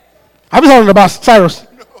 Have you sat on the bus, Cyrus?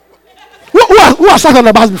 Who has sat on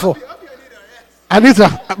the bus before?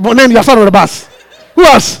 Anita, but then you have sat on the bus. Who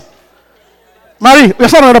else? Marie, you have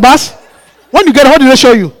sat on the bus? When you get, what did they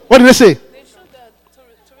show you? What did they say?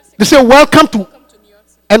 They say, "Welcome to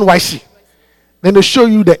NYC." Then they show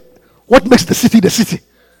you what makes the city the city.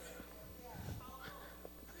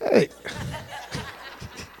 Hey.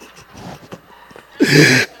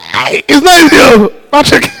 It's not easy,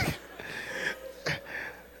 Patrick.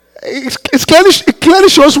 It clearly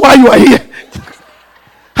shows why you are here.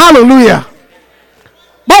 Hallelujah.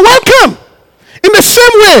 But welcome. In the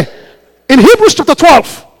same way, in Hebrews chapter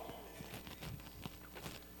 12.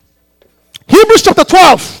 Hebrews chapter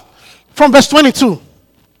 12. From verse 22.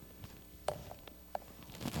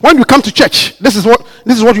 When you come to church, this is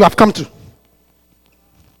what you have come to.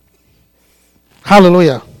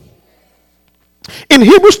 Hallelujah. In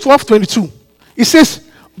Hebrews 12:22, it says,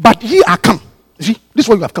 "But ye are come." See, this is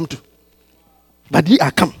what you have come to. But ye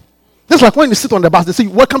are come. Just like when you sit on the bus, they say,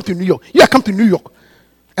 "Welcome to New York." You are come to New York,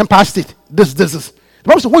 Empire State. This. The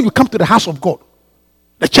Bible says, when you come to the house of God,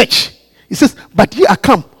 the church, it says, "But ye are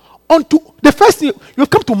come unto," the first thing, you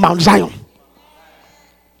come to Mount Zion.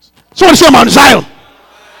 Someone say Mount Zion.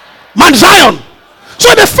 Mount Zion.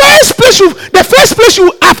 So the first place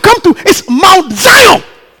you have come to is Mount Zion.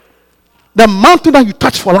 The mountain that you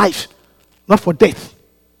touch for life, not for death.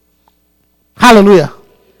 Hallelujah.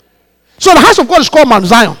 So the house of God is called Mount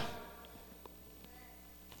Zion.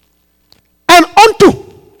 And unto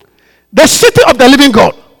the city of the living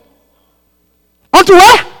God. Unto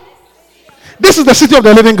where? This is the city of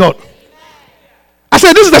the living God. I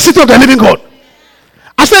said, this is the city of the living God.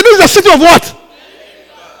 I said, this is the city of what?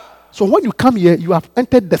 So when you come here, you have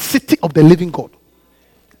entered the city of the living God.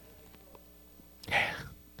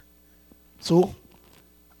 So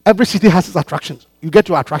every city has its attractions. You get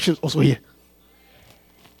your attractions also here.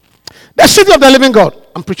 The city of the living God.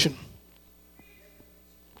 I'm preaching.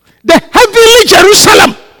 The heavenly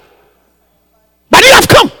Jerusalem. That you have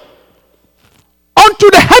come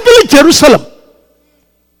unto the heavenly Jerusalem.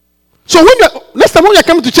 So when next time when you're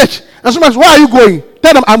coming to church, and somebody says, where are you going?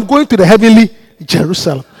 Tell them, I'm going to the heavenly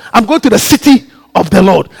Jerusalem. I'm going to the city of the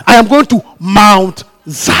Lord. I am going to Mount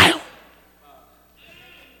Zion.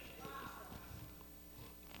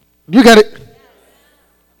 Do you get it?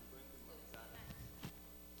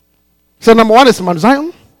 So number 1 is Mount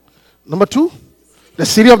Zion. Number 2, the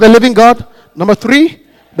city of the living God. Number 3,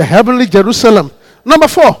 the heavenly Jerusalem. Number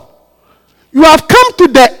 4, you have come to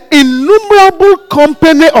the innumerable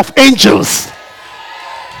company of angels.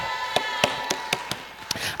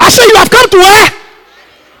 I say you have come to where?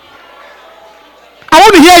 I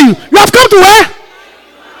want to hear you. You have come to where?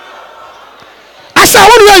 I say I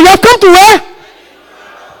want to hear you. You have come to where?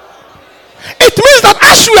 It means that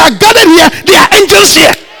as we are gathered here, there are angels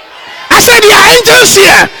here. I said there are angels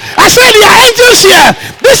here. I said there are angels here.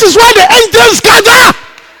 This is why the angels gather.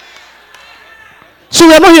 So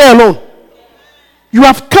we are not here alone. You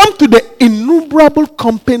have come to the innumerable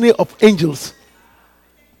company of angels.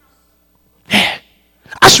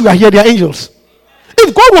 As you are here, there are angels.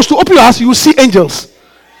 If God was to open your eyes, you will see angels.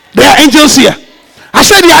 There are angels here. I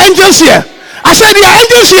said there are angels here. I said there are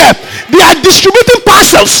angels here. They are distributing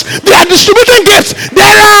parcels. They are distributing gifts. There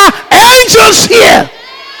are angels here.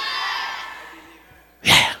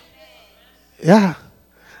 Yeah.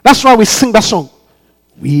 That's why we sing that song.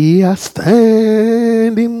 We are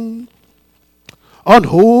standing on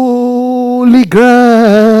holy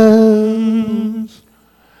ground.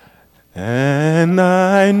 And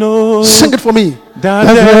I know. Sing it for me.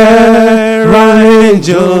 That there are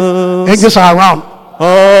angels. Angels are around.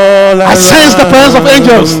 All around. I sense the presence of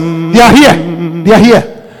angels. They are here. They are here.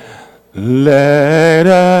 Let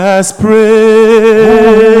us praise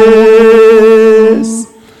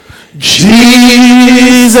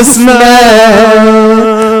Jesus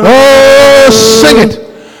now. Oh, sing it.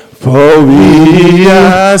 For we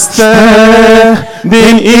are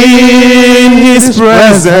standing in His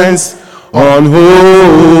presence on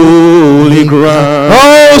holy ground.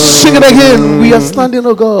 Oh, sing it again. We are standing,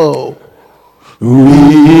 oh God.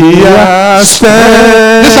 We are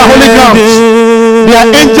standing. These are holy grounds. They are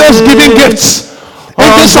angels giving gifts.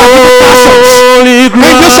 Angels are giving parcels.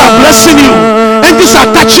 Angels are blessing you. Angels are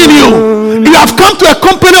touching you. You have come to a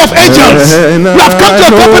company of angels. You have come to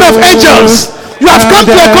a company of angels. You have come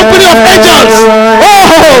to a company of angels.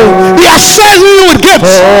 Oh, they are serving you with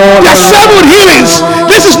gifts. They are serving with healings.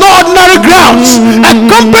 This is not ordinary grounds. A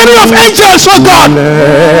company of angels, oh God.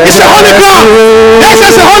 It's a holy ground. Yes,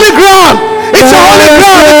 it's a holy ground. It's a holy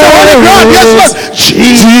ground. It's a holy ground. Yes, Lord.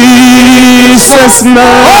 Jesus now.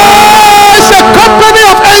 Oh, it's a company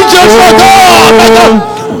of angels, oh God.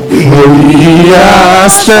 We are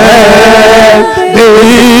standing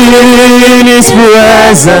in His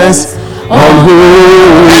presence.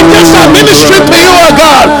 Angels are ministering to you, oh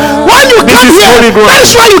God. When you come here, that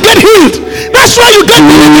is why you get healed. That's why you get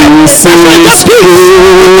delivered. That's why you get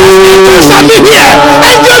peace. Angels are here.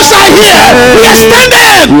 Angels are here. We are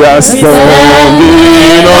standing. We are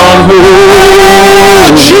standing on holy. Oh,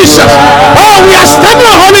 Jesus. Oh, we are standing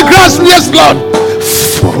on holy ground. Yes, Lord.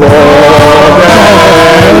 For the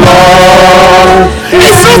Lord.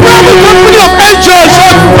 It's a company of angels.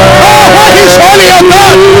 Oh, He's holy, oh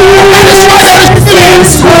God. That is why there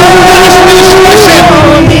is healing. That is ministration.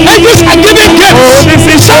 Angels are giving gifts.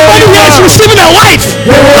 Somebody here is receiving a wife.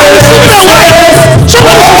 I'm receiving a wife.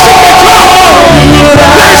 Somebody is receiving a job.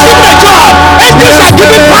 You're receiving a job. Angels are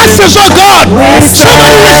giving pastors, oh God.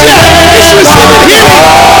 Somebody is here is receiving healing.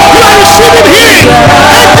 You are receiving healing.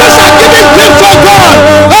 Angels are giving gifts, oh God.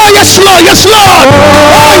 Oh, yes, Lord. Yes, Lord.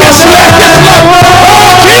 Oh, yes, Lord. Yes, Lord.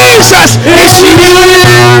 Oh, Jesus is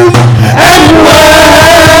here. And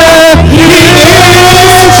where He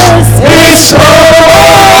is so.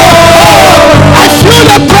 I feel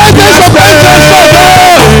the presence of angels, oh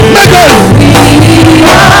God. Let go.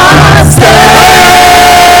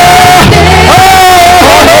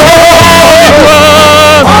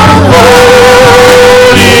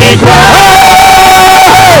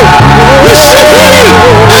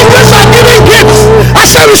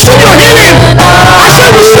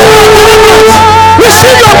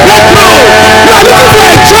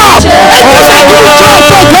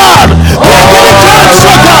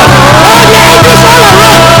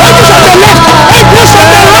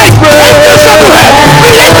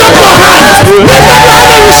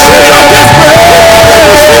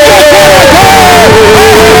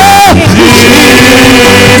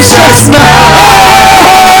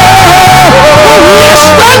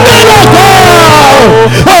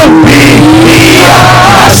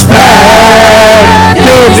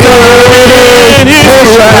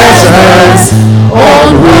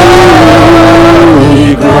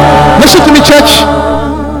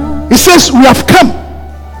 says, we have come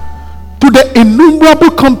to the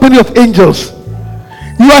innumerable company of angels.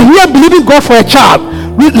 You are here believing God for a child.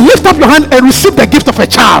 Lift up your hand and receive the gift of a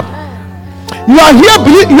child. You are here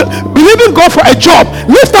believing God for a job.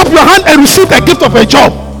 Lift up your hand and receive the gift of a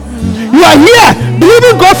job. You are here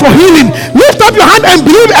believing God for healing. Lift up your hand and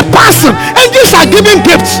believe a person. Angels are giving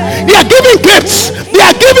gifts. They are giving gifts. They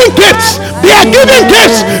are giving gifts. They are giving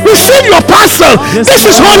gifts. Receive your parcel. This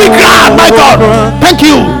is holy ground, my God. Thank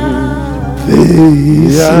you.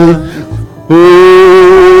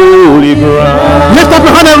 Holy ground. Lift up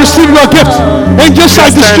your hand and receive your gift. Angels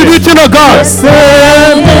are distributing, oh God.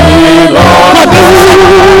 But this is an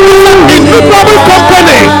innumerable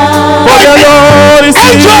company. For the Lord is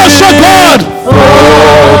Angels, oh God.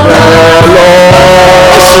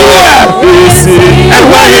 is here.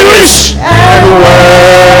 And where he is. And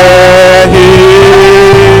where he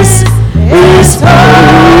is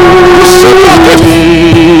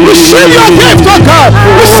Receive your gift, oh God.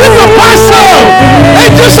 Receive your parcel.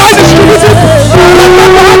 Angels are distributed.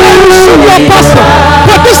 Receive your parcel.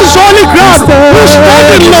 But this is holy ground. We're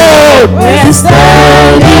standing, Lord. We're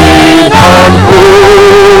standing on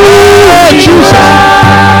Oh, Jesus.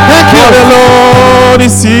 Thank you. the Lord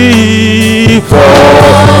is here. For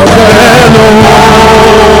the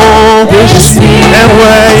Lord is here. And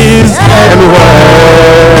where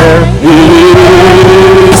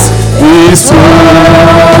is holy.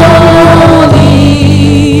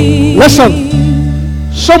 Listen,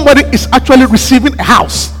 somebody is actually receiving a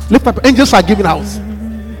house. Lift up. Angels are giving house.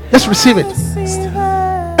 Let's receive it.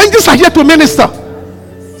 Angels are here to minister.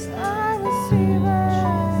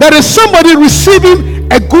 There is somebody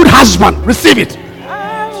receiving a good husband. Receive it.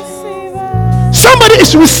 Somebody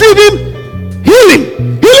is receiving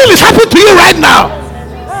healing. Healing is happening to you right now.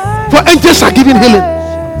 For angels are giving healing.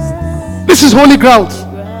 This is holy ground.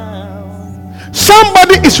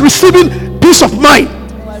 Somebody is receiving peace of mind.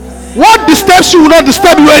 What disturbs you will not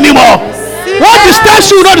disturb you anymore. What disturbs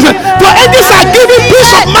you will not disturb. For angels are giving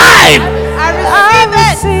peace of mind.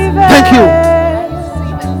 Thank you.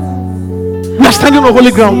 We are standing on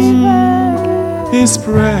holy ground. His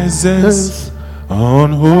presence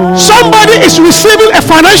on holy. Somebody is receiving a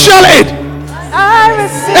financial aid.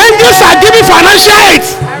 Angels are giving financial aid.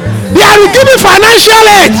 They are giving financial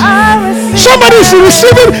aid. Somebody is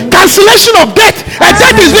receiving cancellation of debt. A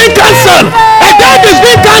debt is being cancelled. A debt is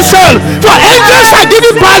being cancelled. For angels are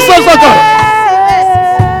giving parcels of God.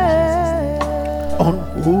 On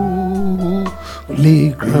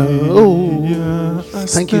holy ground.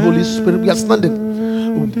 Thank you, Holy Spirit. We are standing.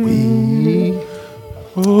 On holy.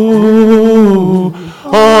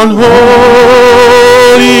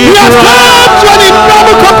 We have come to an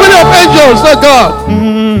innumerable company of angels, oh God.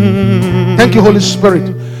 Thank you, Holy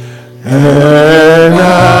Spirit. And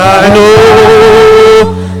I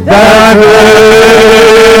know that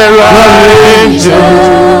there are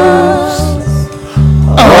angels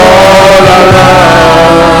all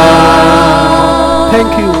around.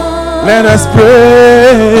 Thank you. Let us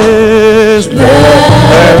praise.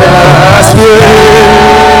 Let us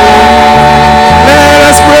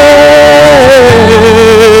praise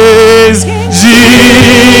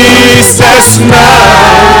Jesus now.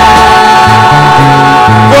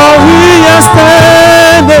 For we are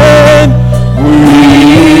standing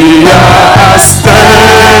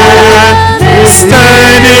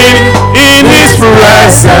in his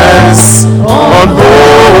presence on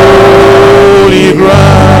holy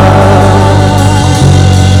ground.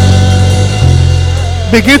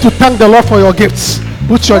 Begin to thank the Lord for your gifts.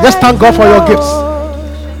 Just thank God for your gifts.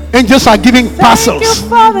 Angels are giving parcels.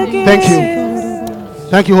 Thank you.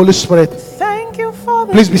 Thank you, Holy Spirit.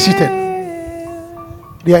 Please be seated.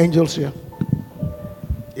 There are angels here.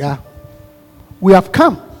 Yeah. We have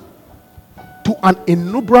come to an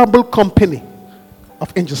innumerable company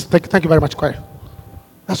of angels. Thank you very much, choir.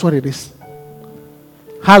 That's what it is.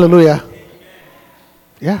 Hallelujah.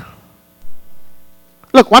 Yeah.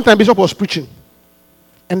 Look, one time Bishop was preaching,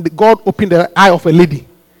 and God opened the eye of a lady,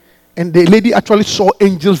 and the lady actually saw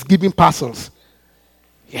angels giving parcels.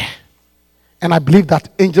 Yeah. And I believe that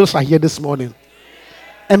angels are here this morning,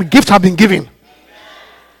 and gifts have been given.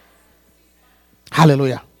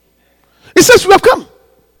 Hallelujah. It says we have come.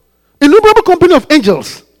 Innumerable company of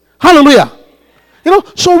angels. Hallelujah.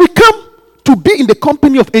 So we come to be in the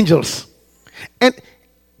company of angels. And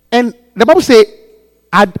the Bible says,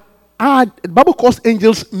 the Bible calls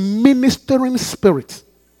angels ministering spirits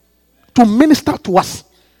to minister to us,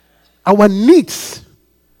 our needs,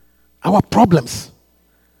 our problems.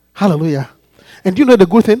 Hallelujah. And do you know the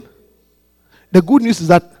good thing? The good news is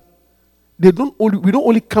that we don't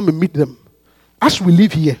only come and meet them. As we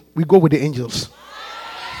live here, we go with the angels.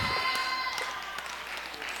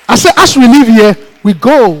 as we live here, we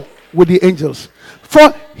go with the angels.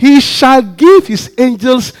 For he shall give his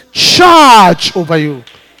angels charge over you.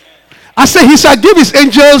 I say he shall give his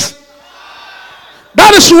angels.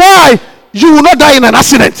 That is why you will not die in an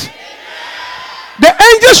accident. The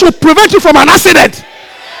angels will prevent you from an accident.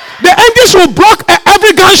 The angels will block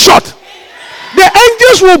every gunshot. The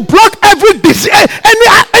angels will block every disease,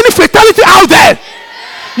 any fatality out there.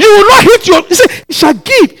 You will not hit your. He said, he shall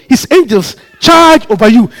give his angels charge over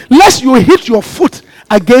you, lest you hit your foot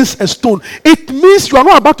against a stone. It means you are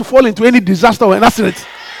not about to fall into any disaster or an accident.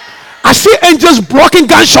 I see angels blocking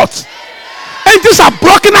gunshots. Angels are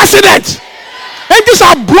blocking accidents. Angels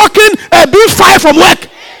are blocking being fired from work.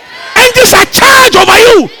 Angels are charged over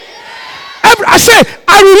you. I say,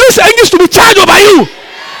 I release angels to be charged over you.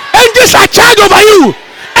 Angels are charged over you.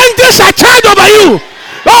 Angels are charged over you.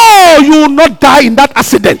 Oh, you will not die in that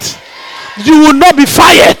accident. You will not be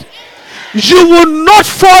fired. You will not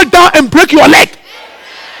fall down and break your leg.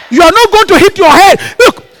 You are not going to hit your head.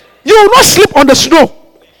 Look, you will not slip on the snow.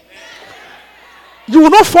 You will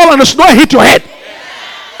not fall on the snow and hit your head.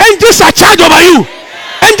 Angels are charged over you.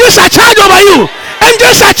 Angels are charged over you.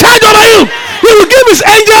 Angels are charged over you. He will give his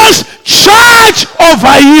angels charge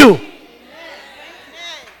over you.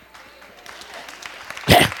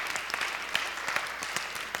 Yeah.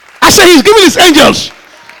 I say he's giving his angels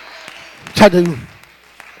charge over you.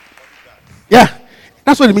 Yeah,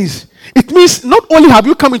 that's what it means. It means not only have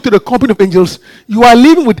you come into the company of angels, you are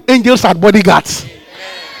living with angels as bodyguards.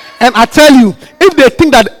 And I tell you, if they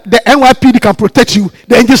think that the NYPD can protect you,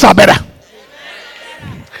 the angels are better.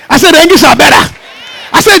 I said the angels are better.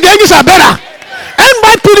 I said the angels are better.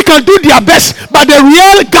 NYPD can do their best, but the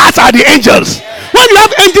real guards are the angels. When you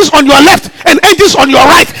have angels on your left and angels on your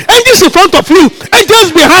right, angels in front of you,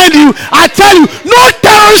 angels behind you, I tell you, no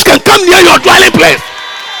terrorist can come near your dwelling place.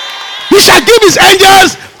 He shall give his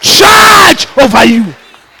angels charge over you.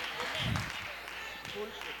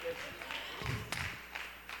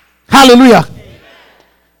 Hallelujah.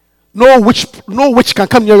 No witch can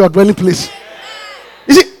come near your dwelling place.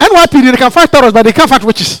 You see, NYPD, they can fight terrorists, but they can't fight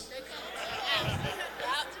witches.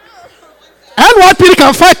 NYPD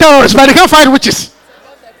can fight terrorists, but they can't fight witches.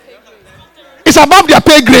 It's above their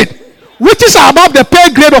pay grade. Witches are above the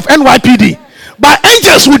pay grade of NYPD. But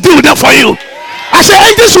angels will deal with them for you. I say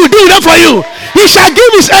angels will deal with them for you. He shall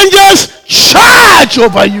give his angels charge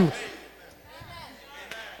over you.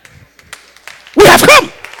 We have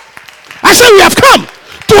come. I say we have come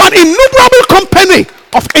to an innumerable company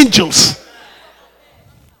of angels.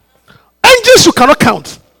 Angels you cannot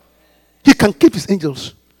count. He can keep his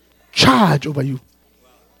angels charge over you.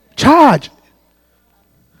 Charge.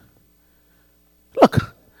 Look,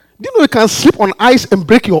 do you know you can slip on ice and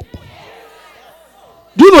break your...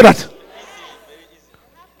 Do you know that?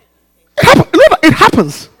 It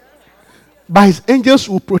happens. But his angels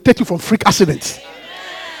will protect you from freak accidents.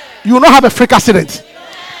 You will not have a freak accident.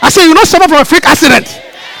 I say you will not suffer from a freak accident.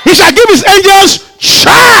 He shall give his angels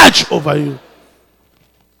charge over you.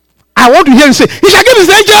 I want to hear you say, he shall give his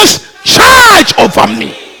angels charge over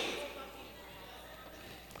me.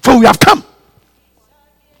 For we have come.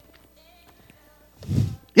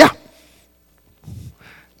 Yeah.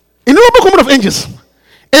 Innumerable company of angels.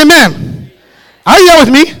 Amen. Are you here with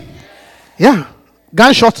me? Yeah.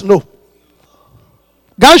 Gunshots, no.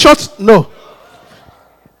 Gunshots, no.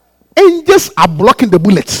 Angels are blocking the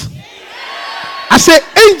bullets. I say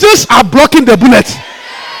angels are blocking the bullets.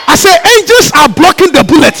 I say angels are blocking the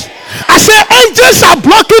bullets. I say angels are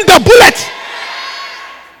blocking the bullets.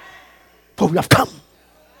 For we have come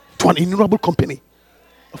to an innumerable company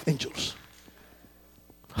of angels.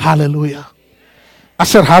 Hallelujah. I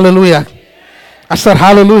said hallelujah. I said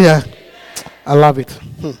hallelujah. I love it.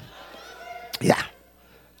 Yeah.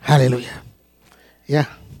 Hallelujah. Yeah.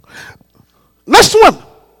 Next one.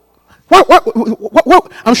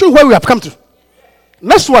 What, I'm showing where we have come to.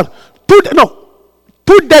 Next one. To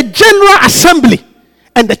the General Assembly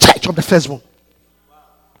and the Church of the Firstborn.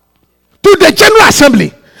 To the General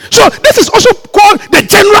Assembly. So this is also called the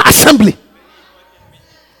General Assembly.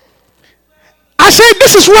 I say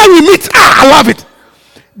this is where we meet. I love it.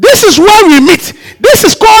 This is where we meet. This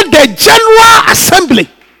is called the General Assembly.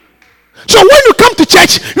 So when you come to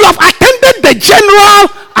church, you have attended the General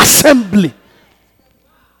Assembly.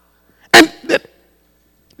 And the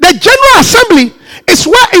General Assembly is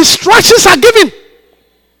where instructions are given.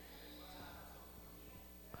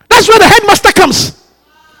 That's where the headmaster comes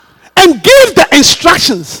and gives the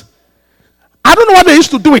instructions. I don't know what they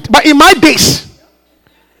used to do it, but in my days,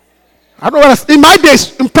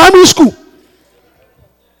 in primary school,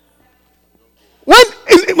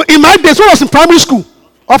 in my days, when I was in primary school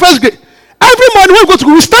or first grade, Every morning when we go to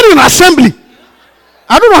school, we stand in assembly.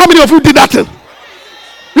 I don't know how many of you did that thing.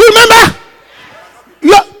 You remember?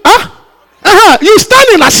 You stand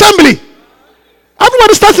in assembly.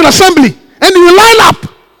 Everybody stands in assembly. And you line up.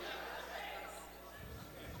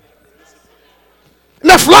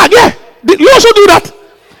 The flag, yeah. You also do that.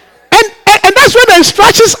 And that's where the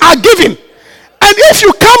instructions are given. And if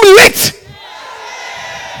you come late,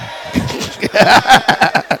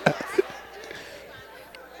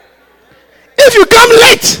 if you come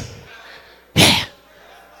late,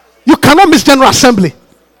 you cannot miss General Assembly.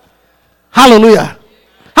 Hallelujah.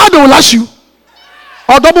 How they will ask you?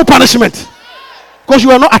 Or double punishment. Because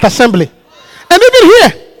you are not at assembly. And even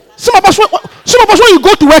here, some of us when you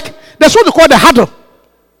go to work, there's what they call the huddle.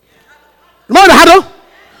 Remember the huddle?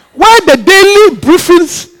 Where the daily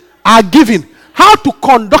briefings are given. How to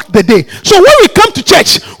conduct the day. So when we come to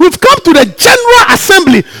church, we've come to the general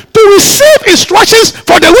assembly to receive instructions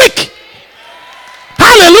for the week.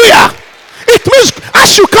 Hallelujah. It means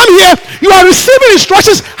as you come here, you are receiving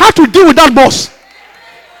instructions how to deal with that boss.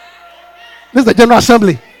 This is the general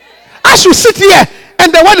assembly. As you sit here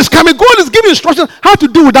and the word is coming, God is giving instructions how to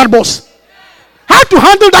deal with that boss, how to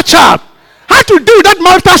handle that child, how to deal with that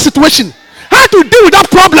marital situation, how to deal with that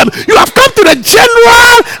problem. You have come to the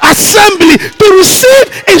general assembly to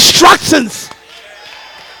receive instructions.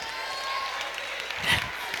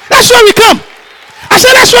 That's where we come. I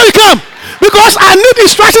said that's where we come. Because I need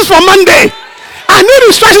instructions for Monday. I need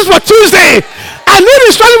instructions for Tuesday. I need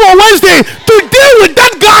instructions for Wednesday to deal with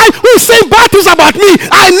that guy who is saying bad things about me.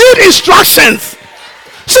 I need instructions.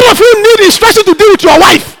 Some of you need instructions to deal with your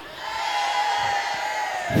wife.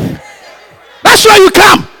 That's where you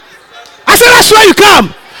come. I said that's where you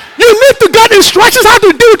come. You need to get instructions how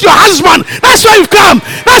to deal with your husband. That's where you come.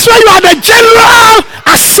 That's where you are the general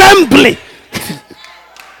assembly.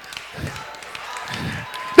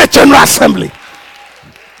 The general assembly.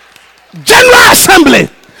 General assembly.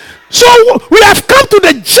 So we have come to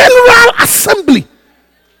the general assembly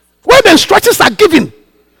where the instructions are given.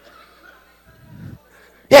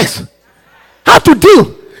 Yes. How to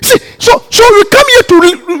deal. See, so you come here to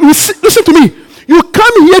listen to me. You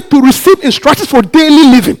come here to receive instructions for daily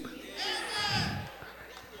living.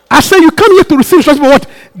 I say you come here to receive instructions for what?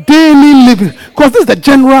 Daily living. Because this is the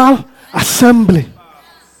general assembly.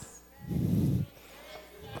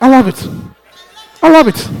 I love it. I love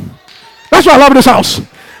it. That's why I love this house.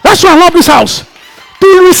 That's why I love this house.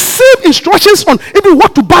 To receive instructions on even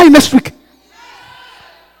what to buy next week.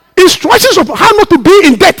 Instructions of how not to be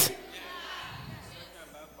in debt.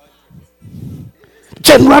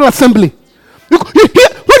 General assembly.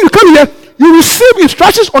 When you come here, you receive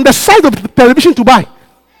instructions on the size of the television to buy.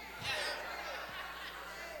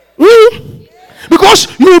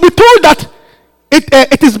 Because you will be told that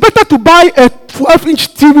it is better to buy a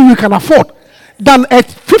 12-inch TV you can afford than a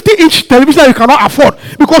 50-inch television that you cannot afford.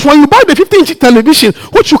 Because when you buy the 50-inch television,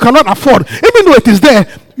 which you cannot afford, even though it is there,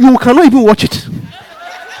 you cannot even watch it.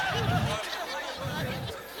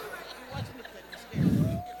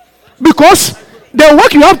 Because the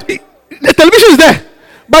work you have, the television is there,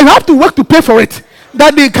 but you have to work to pay for it,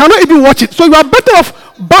 that they cannot even watch it. So you are better off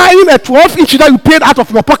buying a 12-inch that you paid out of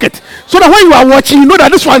your pocket, so that when you are watching, you know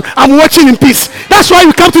that this one I'm watching in peace. That's why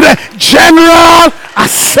you come to the general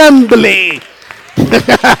assembly.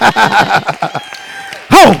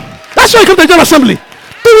 How? That's why you come to the general assembly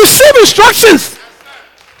to receive instructions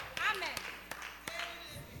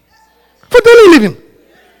for daily living.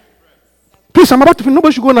 Please, I'm about to finish.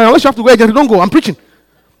 Nobody should go now unless you have to go again. Don't go. I'm preaching.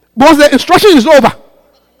 Because the instruction is over.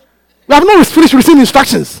 We have not finished receiving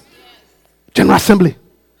instructions. General assembly.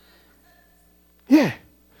 Yeah.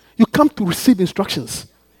 You come to receive instructions.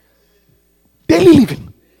 Daily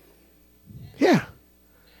living. Yeah.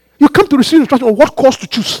 You come to receive instructions on what course to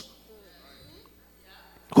choose.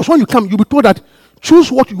 Because when you come, you'll be told that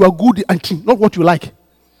choose what you are good at, not what you like.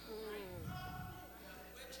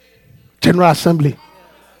 General assembly.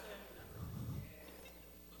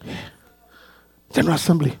 General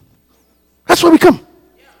assembly. That's where we come.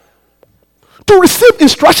 To receive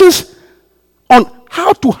instructions on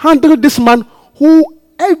how to handle this man who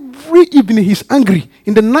every evening he's angry.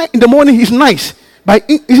 In the morning he's nice.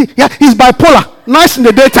 He's bipolar. Nice in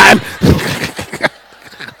the daytime.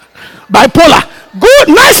 Bipolar. Good,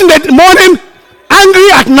 nice in the morning,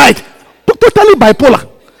 angry at night. Totally bipolar.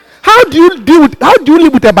 How do you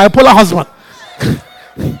live with a bipolar husband?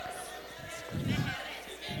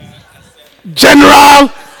 General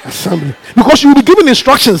assembly. Because you will be given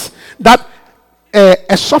instructions that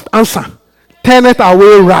a soft answer turneth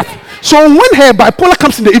away wrath. So when her bipolar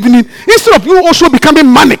comes in the evening, instead of you also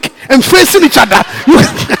becoming manic and facing each other, you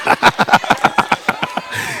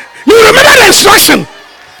remember instruction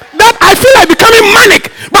that I feel like becoming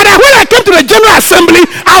manic. But when I came to the General Assembly,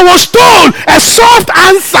 I was told a soft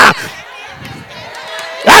answer.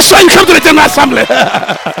 That's why you come to the General Assembly.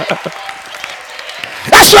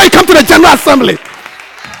 That's why you come to the General Assembly.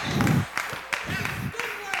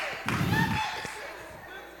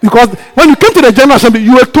 Because when you came to the General Assembly,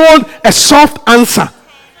 you were told a soft answer.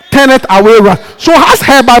 Turn it away. So as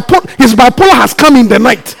his bipolar has come in the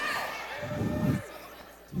night.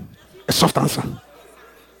 A soft answer.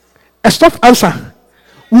 A soft answer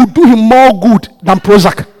will do him more good than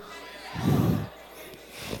Prozac.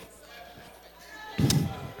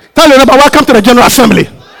 Tell your neighbor, welcome to the General Assembly.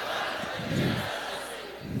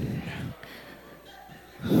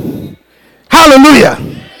 Hallelujah.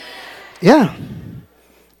 Yeah.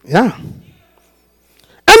 Yeah.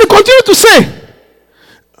 And he continued to say,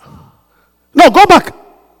 no, go back.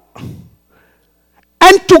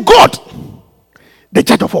 And to God, the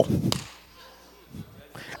judge of all.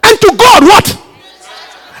 And to God, what?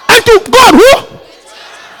 And to God, who?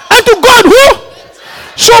 And to God, who?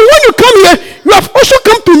 So when you come here, you have also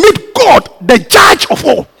come to meet God, the judge of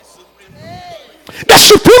all. The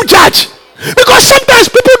supreme judge. Because sometimes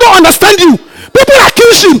people don't understand you. People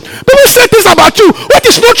accuse you. People say things about you. What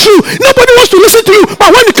is not true? Nobody wants to listen to you.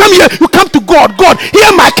 But when you come here, you come to God. God,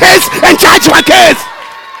 hear my case and judge my case.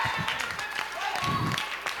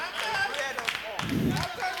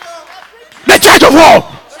 The judge of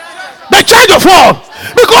all. The judge of all.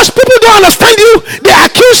 Because people don't understand you. They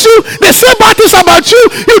accuse you. They say bad things about you.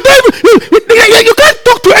 You can't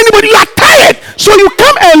talk to anybody. You are tired. So you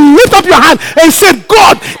come and lift up your hand and say,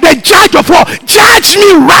 God, the judge of all. Judge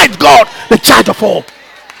me right, God. The judge of all.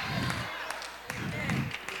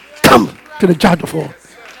 Come to the judge of all.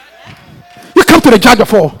 You come to the judge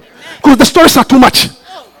of all. Because the stories are too much.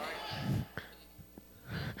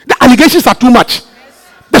 The allegations are too much.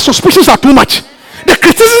 The suspicions are too much. The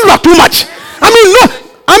criticisms are too much.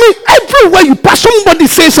 Everywhere you pass, somebody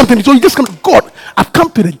says something. So you just come to God. I've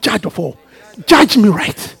come to the judge of all. Judge me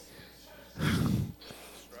right.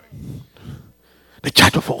 The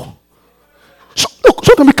judge of all. So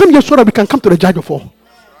that we come here so that we can come to the judge of all.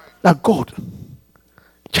 That God,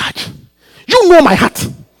 judge. You know my heart.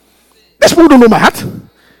 These people don't know my heart.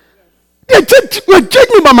 You judge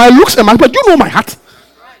me by my looks and my, but you know my heart.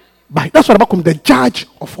 That's what about the judge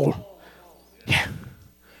of all. Yeah.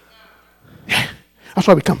 Yeah. That's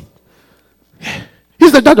why we come. Yeah.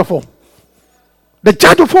 He's the judge of all. The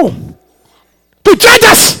judge of all. To judge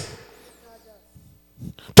us.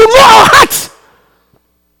 To know our hearts.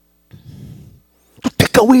 To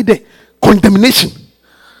take away the condemnation.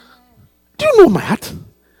 Do you know my heart?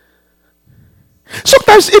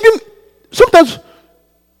 Sometimes, you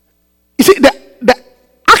see, the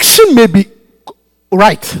action may be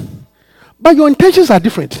right, but your intentions are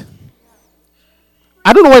different.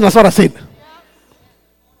 I don't know why that's what I said. Do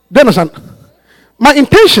you understand? My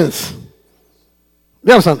intentions. Do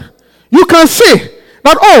you understand? You can say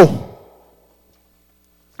that, oh,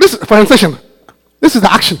 this is for instance, this is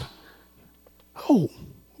the action. Oh,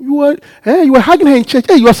 you were hugging her in church.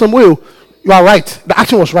 Hey, you are Samuel. You are right. The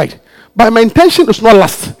action was right. But my intention was not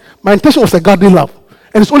lust. My intention was a godly love.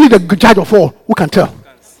 And it's only the judge of all who can tell.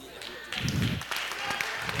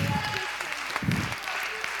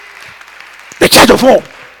 The judge of all.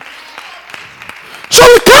 So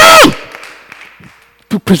we come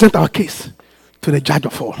to present our case to the judge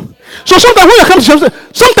of all. So sometimes when you come to church,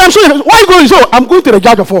 sometimes why are you going? So I'm going to the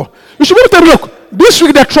judge of all. You should be able to tell me, look, this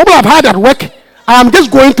week the trouble I've had at work, I am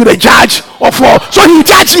just going to the judge of all. So he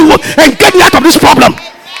judge me and get me out of this problem.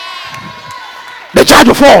 The judge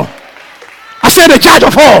of all. I said the judge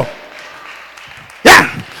of all.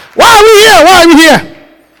 Yeah. Why are we here? Why are we here?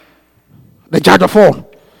 The judge of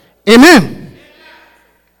all. Amen.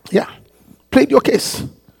 Yeah. Plead your case.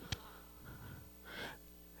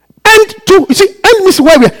 And to, you see, and means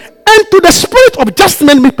where we are. And to the spirit of just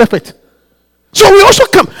men made perfect. So we also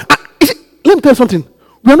come. Let me tell you something.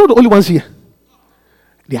 We are not the only ones here.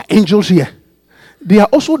 There are angels here. They are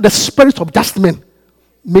also the spirits of just men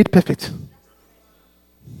made perfect.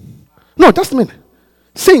 No, just men.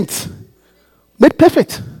 Saints made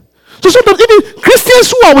perfect. So sometimes even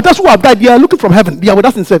Christians who are with us who have died, they are looking from heaven. They are with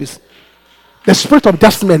us in service. The spirit of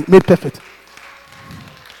just men made perfect.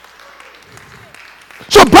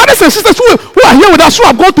 So brothers and sisters who are here with us, who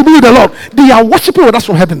have gone to be with the Lord, they are worshiping with us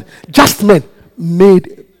from heaven. Just men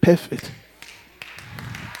made perfect.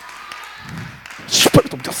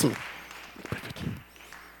 Spirit of just men. Perfect.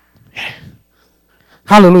 Yeah.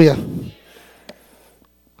 Hallelujah.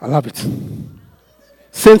 I love it.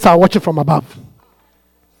 Saints are watching from above.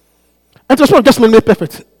 And to the spirit of just men made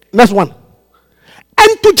perfect. Next one.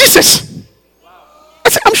 And to Jesus.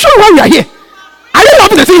 only why we are here. Are you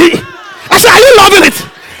loving it? I said, are you loving it?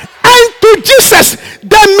 And to Jesus,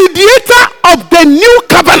 the mediator of the new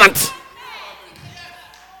covenant.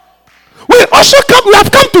 We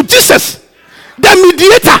have come to Jesus, the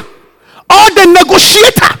mediator or the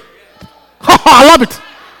negotiator. I love it.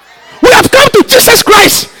 We have come to Jesus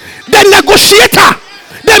Christ, the negotiator,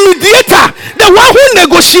 the mediator, the one who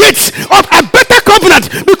negotiates of a better covenant,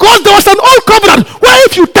 because there was an old covenant where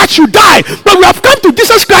if you touch you die. But we have come to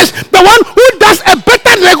Jesus Christ, the one who does a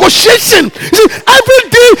better negotiation. You see, every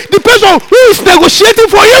day depends on who is negotiating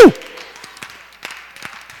for you.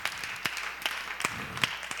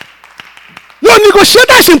 Your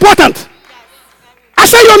negotiator is important. I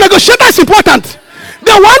say your negotiator is important.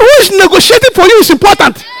 The one who is negotiating for you is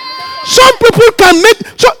important. Some people can make,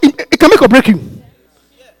 so it can make or break you.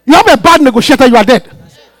 You have a bad negotiator, you are dead.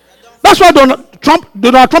 That's why Donald Trump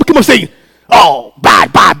came up saying, oh,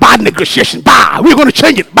 bad negotiation, bad. We're going to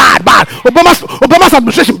change it, bad. Obama's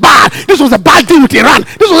administration, bad. This was a bad deal with Iran.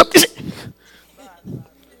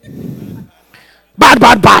 Bad.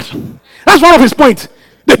 That's one of his points.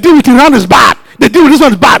 The deal with Iran is bad. The deal with this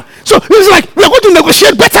one is bad. So it's like we are going to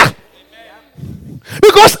negotiate better.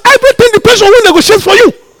 Because everything depends on who negotiates for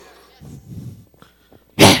you.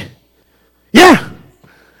 Yeah.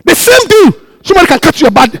 The same deal, somebody can cut you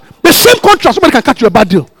a bad deal. The same contract, somebody can cut you a bad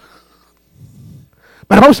deal.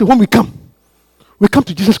 But the Bible says when we come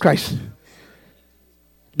to Jesus Christ,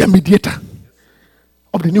 the mediator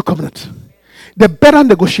of the new covenant, the better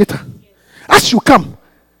negotiator. As you come,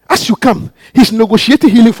 he's negotiating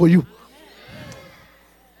healing for you.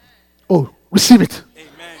 Oh, receive it.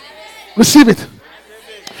 Amen. Receive it.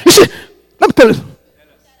 You see, let me tell you,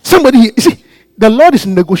 somebody here, you see, the Lord is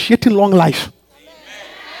negotiating long life.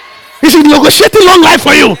 He's negotiating long life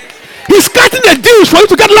for you. He's cutting the deals for you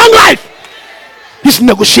to get long life. He's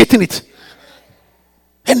negotiating it.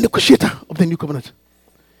 A negotiator of the new covenant.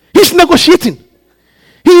 He's negotiating.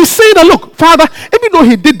 He is saying that, look, Father, even though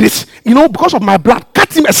he did this, because of my blood,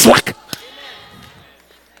 cut him a slack.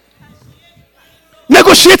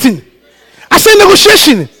 Negotiating. I say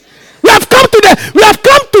negotiation. We have come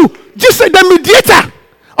to just the mediator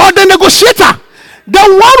or the negotiator, the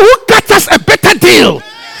one who cuts us a better deal.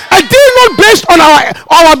 A deal not based on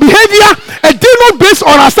our behavior, a deal not based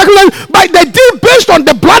on our sacrifice, but the deal based on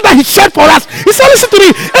the blood that he shed for us. He said, listen to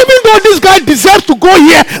me, even though this guy deserves to go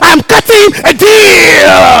here, I am cutting a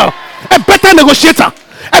deal. A better negotiator.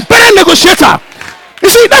 A better negotiator.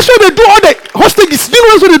 You see, that's what they do, all the hostages. Do you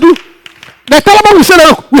know what they do? The Taliban will say,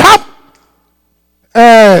 look, we have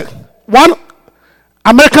one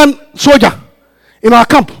American soldier in our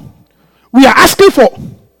camp. We are asking for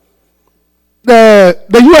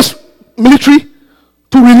the U.S. military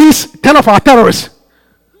to release 10 of our terrorists.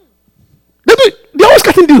 They're always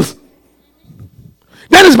cutting deals.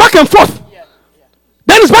 Then it's back and forth.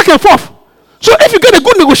 So if you get a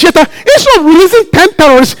good negotiator, instead of releasing 10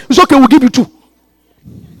 terrorists, it's okay, we'll give you 2.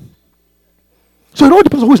 So it all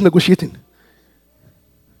depends on who is negotiating.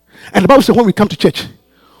 And the Bible says when we come to church,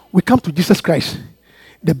 we come to Jesus Christ,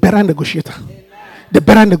 the better negotiator. The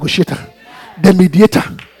better negotiator. The mediator.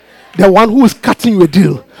 The one who is cutting you a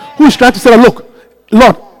deal. Who is trying to say, look,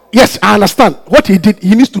 Lord, yes, I understand what he did.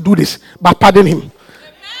 He needs to do this, but pardon him.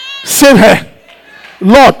 Save her.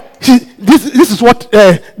 Lord, this is what,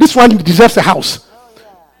 this one deserves a house.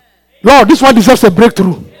 Lord, this one deserves a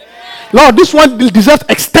breakthrough. Lord, this one deserves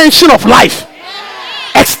extension of life.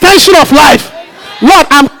 Extension of life. Lord,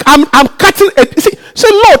 I'm cutting it. Say,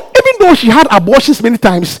 Lord, even though she had abortions many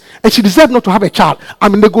times and she deserved not to have a child,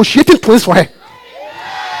 I'm negotiating twins for her.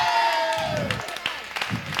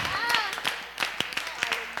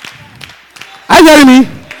 Are you hearing me?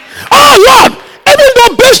 Oh Lord, even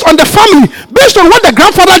though based on the family, based on what the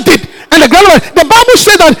grandfather did and the grandmother, the Bible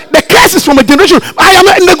said that the curse is from a generation. I am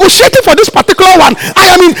negotiating for this particular one. I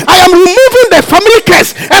am removing the family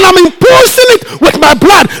curse and I'm imposing it with my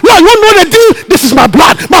blood. Lord, you know the deal? This is my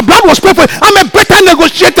blood. My blood was paid for. I'm a better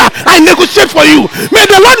negotiator. I negotiate for you. May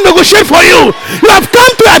the Lord negotiate for you. You have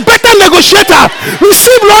come to a better negotiator.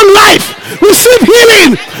 Receive long life. Receive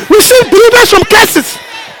healing. Receive deliverance from curses.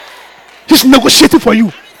 He's negotiating for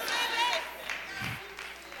you.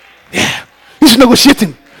 Yeah. He's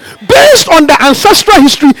negotiating. Based on the ancestral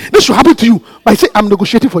history, this will happen to you. But I say, I'm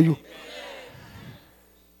negotiating for you.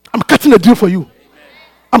 I'm cutting a deal for you.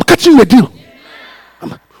 I'm cutting you a deal.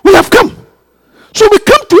 We have come. So we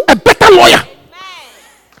come to a better lawyer.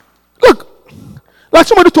 Look, like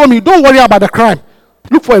somebody told me, don't worry about the crime.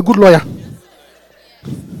 Look for a good lawyer.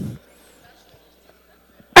 And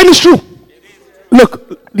it's true.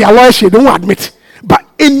 Look, their lawyers here, they won't admit. But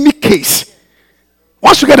any case,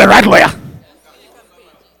 once you get the right lawyer,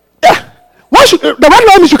 because the right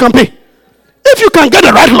lawyer means you can pay. If you can get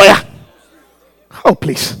the right lawyer, oh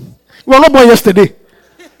please, you were not born yesterday.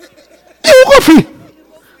 You will go free.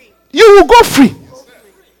 You will go free.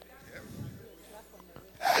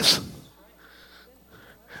 Yes.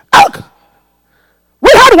 Look, we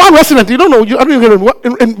had one resident. You don't know. I don't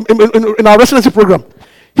know in our residency program.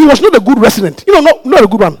 He was not a good resident. You know, not a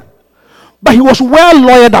good one. But he was well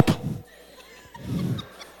lawyered up.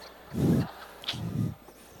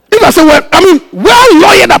 If I say well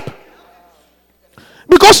lawyered up.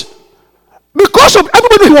 Because of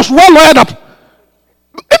everybody who was well lawyered up.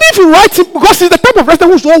 Even if you write him, because he's the type of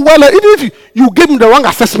resident who's so well, even if you give him the wrong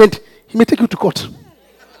assessment, he may take you to court.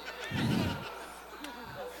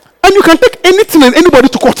 And you can take anything and anybody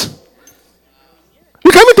to court.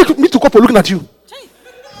 You can even take me to court for looking at you.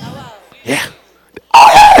 Yeah.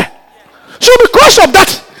 Oh yeah. So because of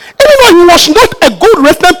that, even though he was not a good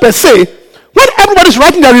resident per se, when everybody's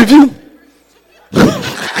writing their review,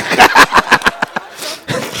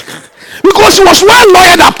 because he was well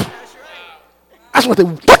lawyered up. That's what they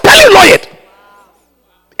totally lawyered.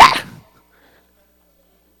 Yeah.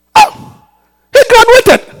 Oh, he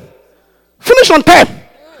graduated. Finished on time.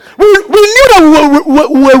 We knew that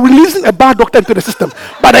we were releasing a bad doctor into the system,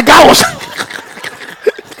 but the guy was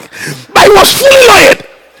but he was fully lawyered.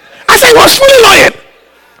 I said he was fully lawyered.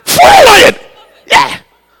 Fully lawyered. Yeah.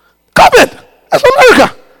 Covered. That's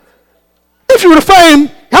America. If you refer him, you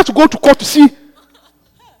have to go to court to see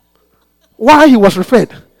why he was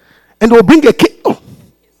referred. And they'll bring a case. Oh.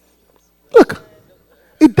 Look.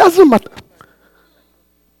 It doesn't matter.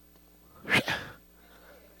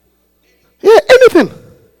 Yeah, anything.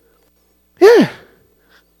 Yeah.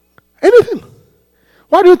 Anything.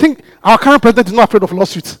 Why do you think our current president is not afraid of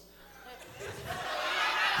lawsuits?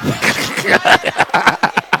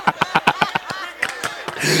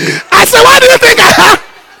 I said, why do you think?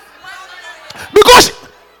 Because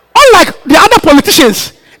unlike the other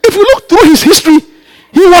politicians, if you look through his history,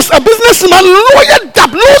 he was a businessman, lawyer,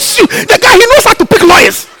 lawsuit. The guy, he knows how to pick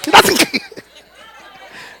lawyers. He doesn't.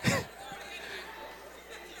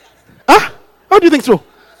 Huh? How do you think so?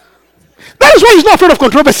 That is why he's not afraid of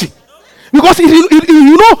controversy. Because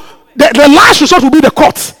you know, the last resort will be the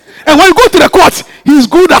courts. And when you go to the courts, he's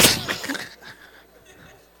good at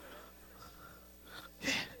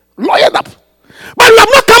lawyered up. But we have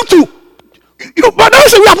not come to, but I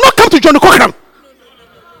say we have not come to Johnny Cochran.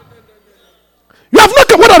 You have not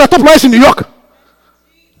come, what are the top lawyers in New York?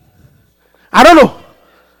 I don't know.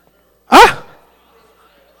 Huh?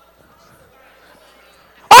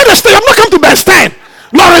 Honestly, you have not come to Bernstein,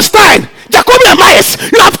 Lawrence Stein, Jacoby Myers.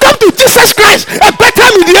 You have come to Jesus Christ, a better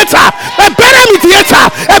mediator, a better mediator,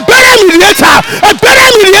 a better mediator, a better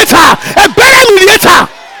mediator, a better mediator.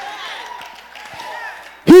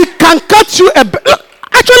 He can cut you a look,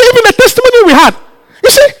 actually, even the testimony we had. You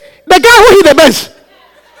see, the guy who hit the Benz.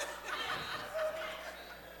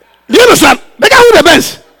 Do you understand? The guy who hit the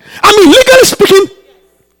Benz. I mean, legally speaking,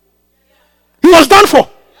 he was done for.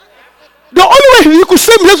 The only way he could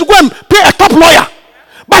save him is to go and pay a top lawyer.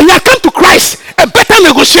 But he had come to Christ, a better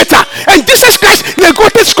negotiator. And Jesus Christ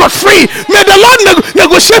negotiated scot-free. May the Lord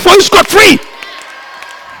negotiate for you scot-free.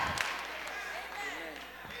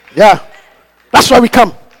 Yeah. That's why we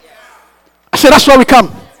come. I said, that's why we come.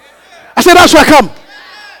 I said, that's why I come.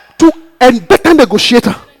 To a better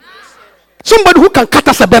negotiator. Somebody who can cut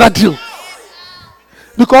us a better deal.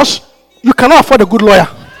 Because you cannot afford a good lawyer.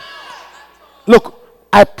 Look,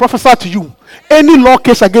 I prophesy to you. Any law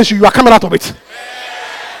case against you, you are coming out of it.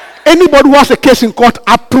 Anybody who has a case in court,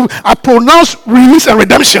 I pronounce release and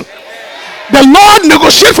redemption. The Lord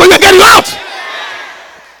negotiate for you and get you out.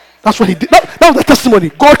 That's what he did. That was the testimony.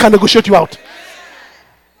 God can negotiate you out.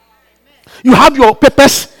 You have your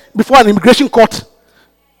papers before an immigration court.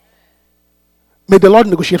 May the Lord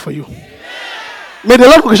negotiate for you. May the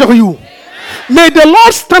Lord negotiate for you. May the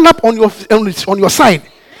Lord stand up on your side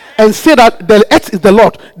and say that the earth is the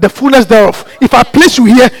Lord, the fullness thereof. If I place you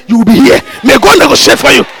here, you will be here. May God negotiate for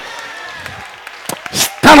you.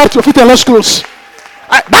 Stand up to your feet and let's close.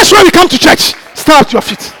 That's why we come to church. Stand up to your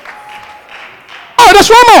feet. Oh, there's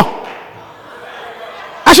one more.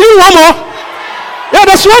 Actually, one more. Yeah,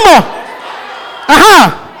 there's one more.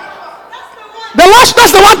 The last,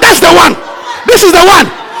 that's the one. That's the one. This is the one.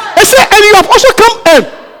 It said, and you have also come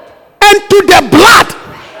and to the blood.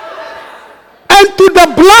 And to the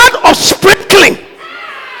blood of sprinkling.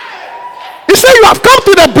 He said, you have come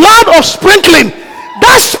to the blood of sprinkling.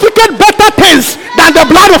 That speaketh better things than the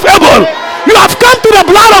blood of Abel. You have come to the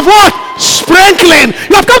blood of what? Sprinkling.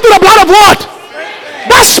 You have come to the blood of what?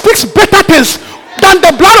 That speaks better things than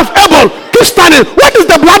the blood of Abel. still standing. What is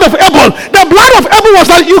the blood of Abel? The blood of Abel was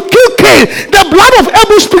that you killed Cain. The blood of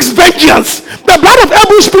Abel speaks vengeance. The blood of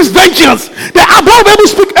Abel speaks vengeance. The blood of Abel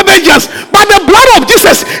speaks vengeance. But the blood of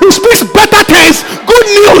Jesus, it speaks better things. Good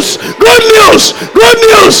news. Good news. Good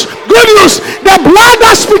news. Good news. The blood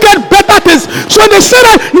that speaketh better things. So they say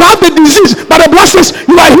that you have the disease, but the blood says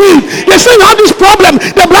you are healed. They say you have this problem,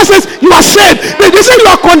 the blood says you are saved. They say you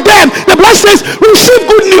are condemned, the blood says receive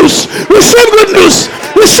good news. Receive good news.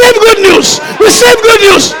 Receive good news. Receive good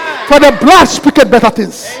news. For the blood speaketh better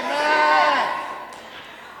things.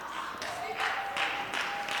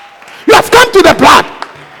 You have come to the blood.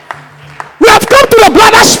 We have come to the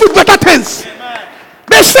blood that speaks better things.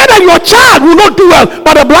 They say that your child will not do well,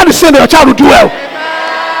 but the blood is saying that your child will do well.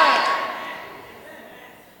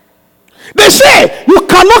 They say you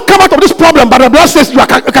cannot come out of this problem, but the blood says you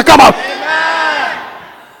can come out.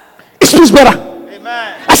 It speaks better.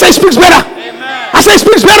 I say it speaks better. I say it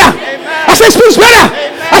speaks better. I say it speaks better.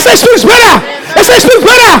 I say it speaks better. I say it speaks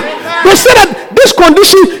better. They say that this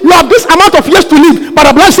condition, you have this amount of years to live, but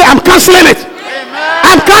the blood says I'm canceling it.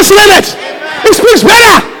 I'm canceling it. It speaks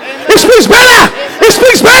better. It speaks better. It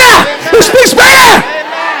speaks better. It speaks better.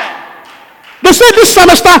 They say this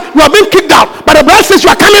semester you are being kicked out, but the blood says you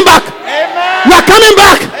are coming back. You are coming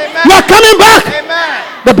back. You are coming back.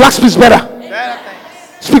 The blood speaks better.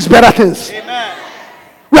 Speaks better things.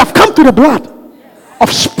 We have come to the blood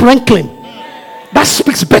of sprinkling. That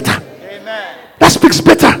speaks better. That speaks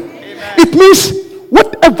better. It means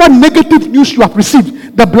whatever negative news you have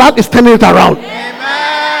received, the blood is turning it around.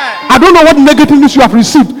 I don't know what negative news you have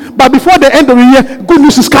received, but before the end of the year, good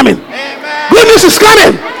news is coming. Good news is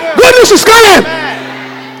coming. Good news is coming.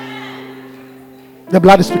 The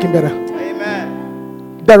blood is speaking better.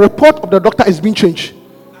 The report of the doctor is being changed.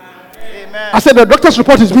 I said the doctor's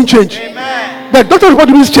report is being changed. The doctor's report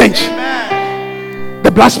is being changed.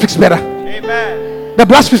 The blood speaks better. The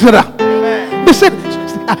blood speaks better. They said,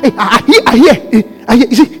 I hear,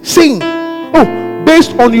 you see, saying, oh,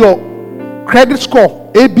 based on your credit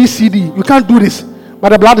score, A, B, C, D, you can't do this. But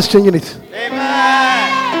the blood is changing it.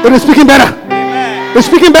 It is speaking better. It's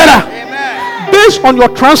speaking better. Based on your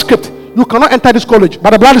transcript, you cannot enter this college,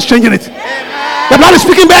 but the blood is changing it. The blood is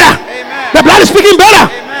speaking better. The blood is speaking better.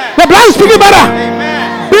 The blood is speaking better.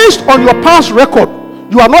 Based on your past record,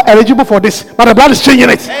 you are not eligible for this, but the blood is changing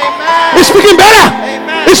it. It's speaking better.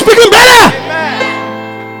 It's speaking better.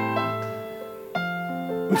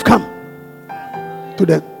 We've come to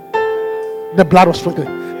the blood of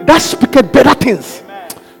sprinkling. That speaketh better things.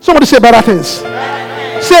 Somebody say better things.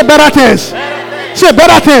 Say better things. Say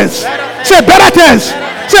better things. Say better things.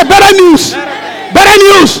 Say better news. Better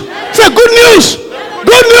news. Say good news.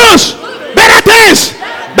 Good news. Better things.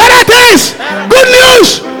 Better things. Good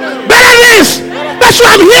news. Better things. That's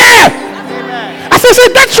why I'm here. I say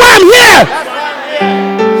that's why I'm here.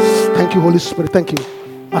 Thank you, Holy Spirit. Thank you.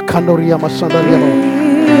 Akandoria Masandaria.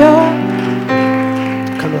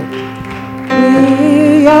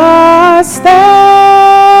 We are standing.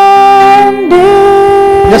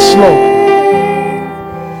 Yes, Lord.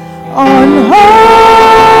 On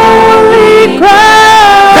holy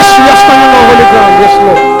ground. Yes, we are standing on holy ground. Yes,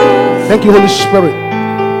 Lord. Thank you, Holy Spirit.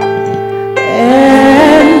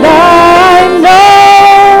 And I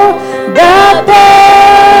know that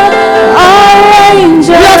there are angels.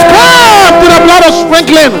 We have come to the blood of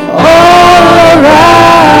sprinkling. All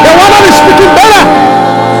around. The one that is speaking better.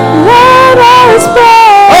 Let us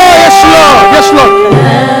pray. Oh, yes, Lord. Yes, Lord.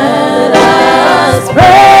 Let us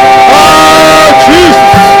pray. Oh, Jesus.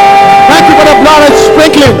 Thank you for the blood that's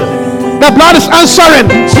sprinkling. The blood is answering.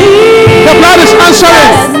 The blood is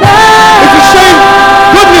answering. It is saying,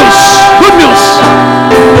 good news. Good news.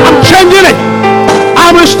 I'm changing it.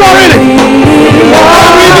 I'm restoring it.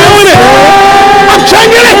 I'm renewing it. I'm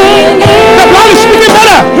changing it. The blood is speaking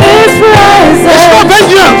better. It's no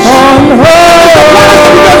vengeance. The blood is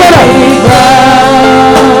speaking better.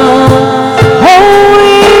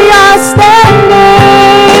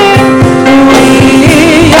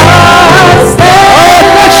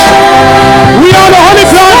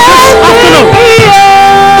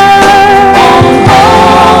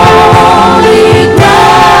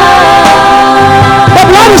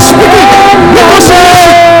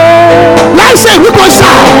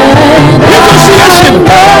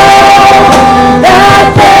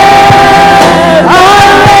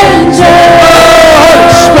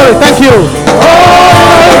 Thank you.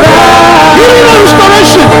 Healing and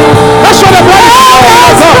restoration. That's what the blood is about.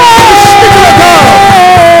 Speaking of God.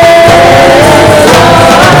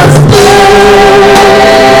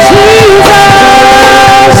 Jesus.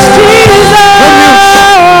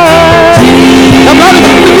 The blood is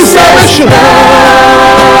speaking salvation.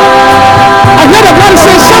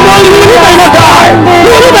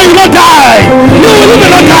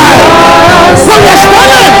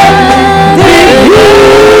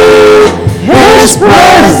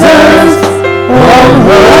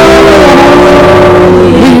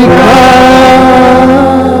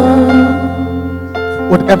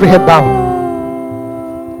 with every head bowed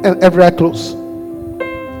and every eye closed.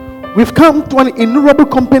 We've come to an innumerable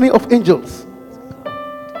company of angels.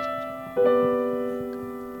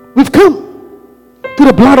 We've come to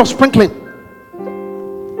the blood of sprinkling.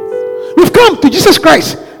 We've come to Jesus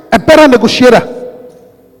Christ, a better negotiator,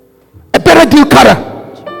 a better deal cutter.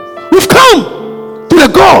 We've come to the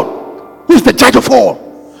God who is the judge of all,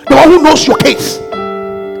 the one who knows your case.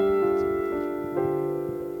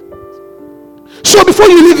 So before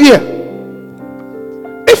you leave here,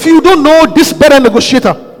 if you don't know this better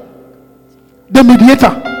negotiator, the mediator,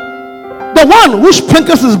 the one who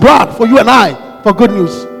sprinkles his blood for you and I for good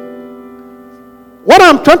news, what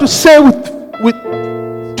I'm trying to say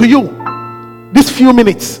to you these few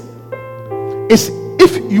minutes is,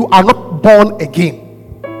 if you are not born again,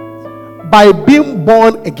 by being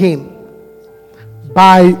born again,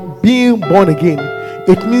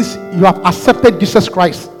 it means you have accepted Jesus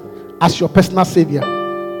Christ as your personal savior.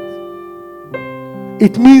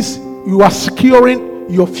 It means you are securing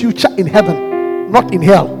your future in heaven, not in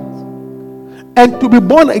hell. And to be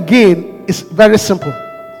born again is very simple.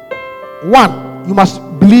 1, you must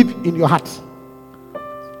believe in your heart.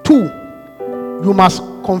 2, you must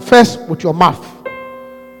confess with your mouth.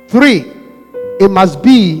 3, it must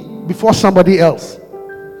be before somebody else.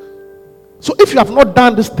 So if you have not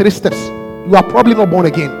done these 3 steps, you are probably not born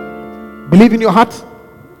again. Believe in your heart,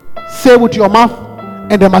 say with your mouth,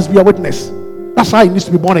 and there must be a witness. That's how it needs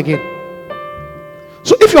to be born again.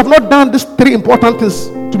 So if you have not done these 3 important things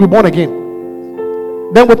to be born again,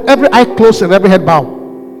 then with every eye closed and every head bowed,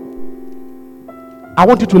 I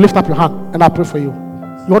want you to lift up your hand and I'll pray for you.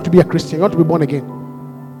 You want to be a Christian, you want to be born again,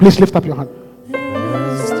 please lift up your hand.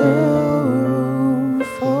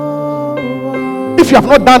 If you have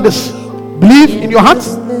not done this, believe in your heart,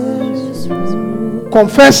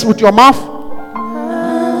 confess with your mouth,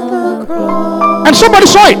 and somebody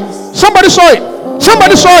saw it. Somebody saw it.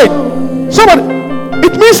 Somebody saw it. Somebody.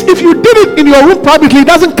 It means if you did it in your room privately, it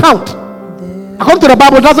doesn't count. According to the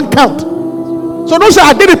Bible, it doesn't count. So don't say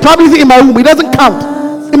I did it privately in my room. It doesn't count.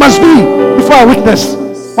 It must be before a witness.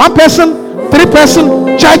 1 person, 3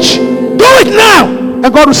 person, church. Do it now,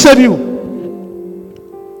 and God will save you.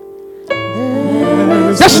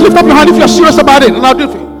 Just lift up your hand if you're serious about it, and I'll do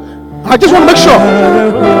it for you. I just want to make sure,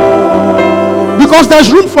 because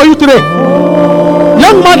there's room for you today.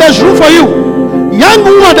 Young man, there's room for you. Young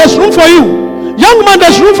woman, there's room for you. Young man,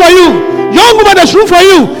 there's room for you. Young woman, there's room for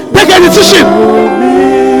you. Take a decision.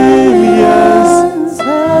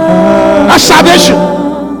 That's salvation.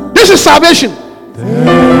 This is salvation.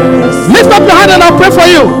 Lift up your hand and I'll pray for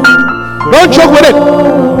you. Don't joke with it.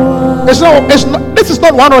 This is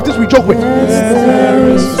not one of the things we joke with.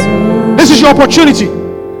 This is your opportunity.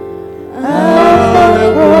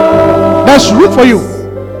 There's room for you,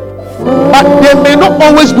 but there may not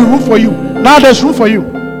always be room for you. Now there's room for you.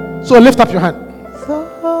 So lift up your hand.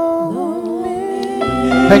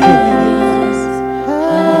 Thank you.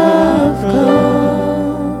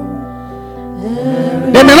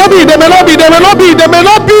 There may not be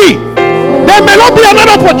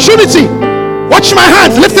another opportunity. Watch my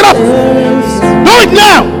hands, lift it up. Do it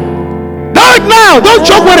now. Do it now. Don't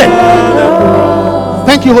joke with it.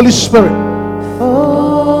 Thank you, Holy Spirit,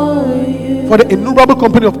 for the innumerable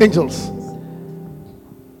company of angels.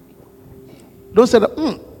 Don't say that,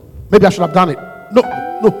 maybe I should have done it. No,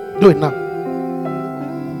 do it now.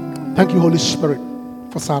 Thank you, Holy Spirit,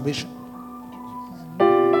 for salvation.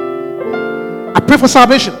 I pray for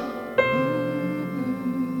salvation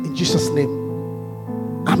in Jesus' name.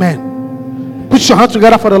 Amen. Put your hands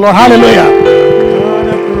together for the Lord. Hallelujah.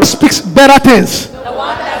 Speaks better things. The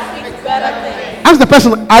one that speaks better things. Ask the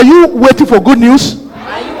person, are you waiting for good news?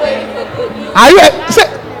 Are you waiting for good news?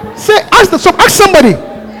 Ask somebody,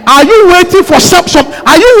 are you waiting for some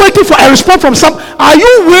are you waiting for a response from some? Are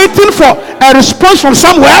you waiting for a response from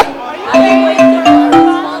somewhere?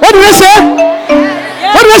 What do they say?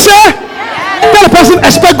 What do they say? Tell the person,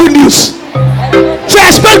 expect good news. Say,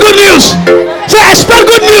 expect good news. Say, expect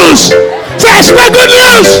good news. Say, expect good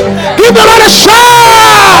news. Give the Lord a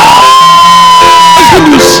shout. It's good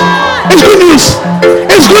news. It's good news.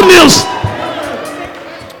 It's good news.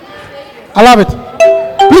 I love it.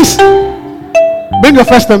 Please bring your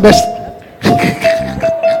first and best.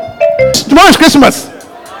 Tomorrow is Christmas.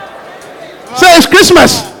 Say, it's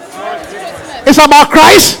Christmas. It's about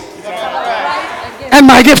Christ and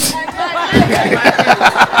my gifts.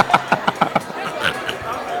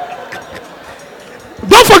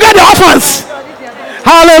 Don't forget the orphans.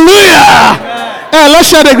 Hallelujah. And let's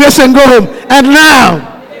share the grace and go home. And now,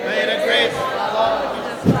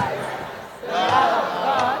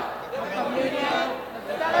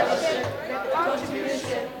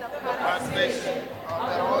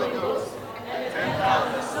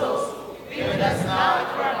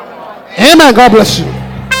 Amen. God bless you.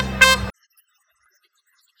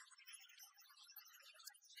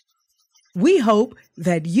 We hope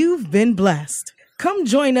that you've been blessed. Come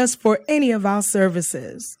join us for any of our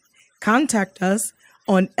services. Contact us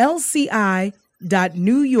on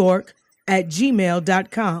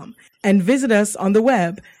lci.newyork@gmail.com and visit us on the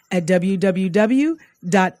web at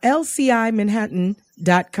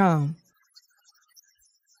www.lcimanhattan.com.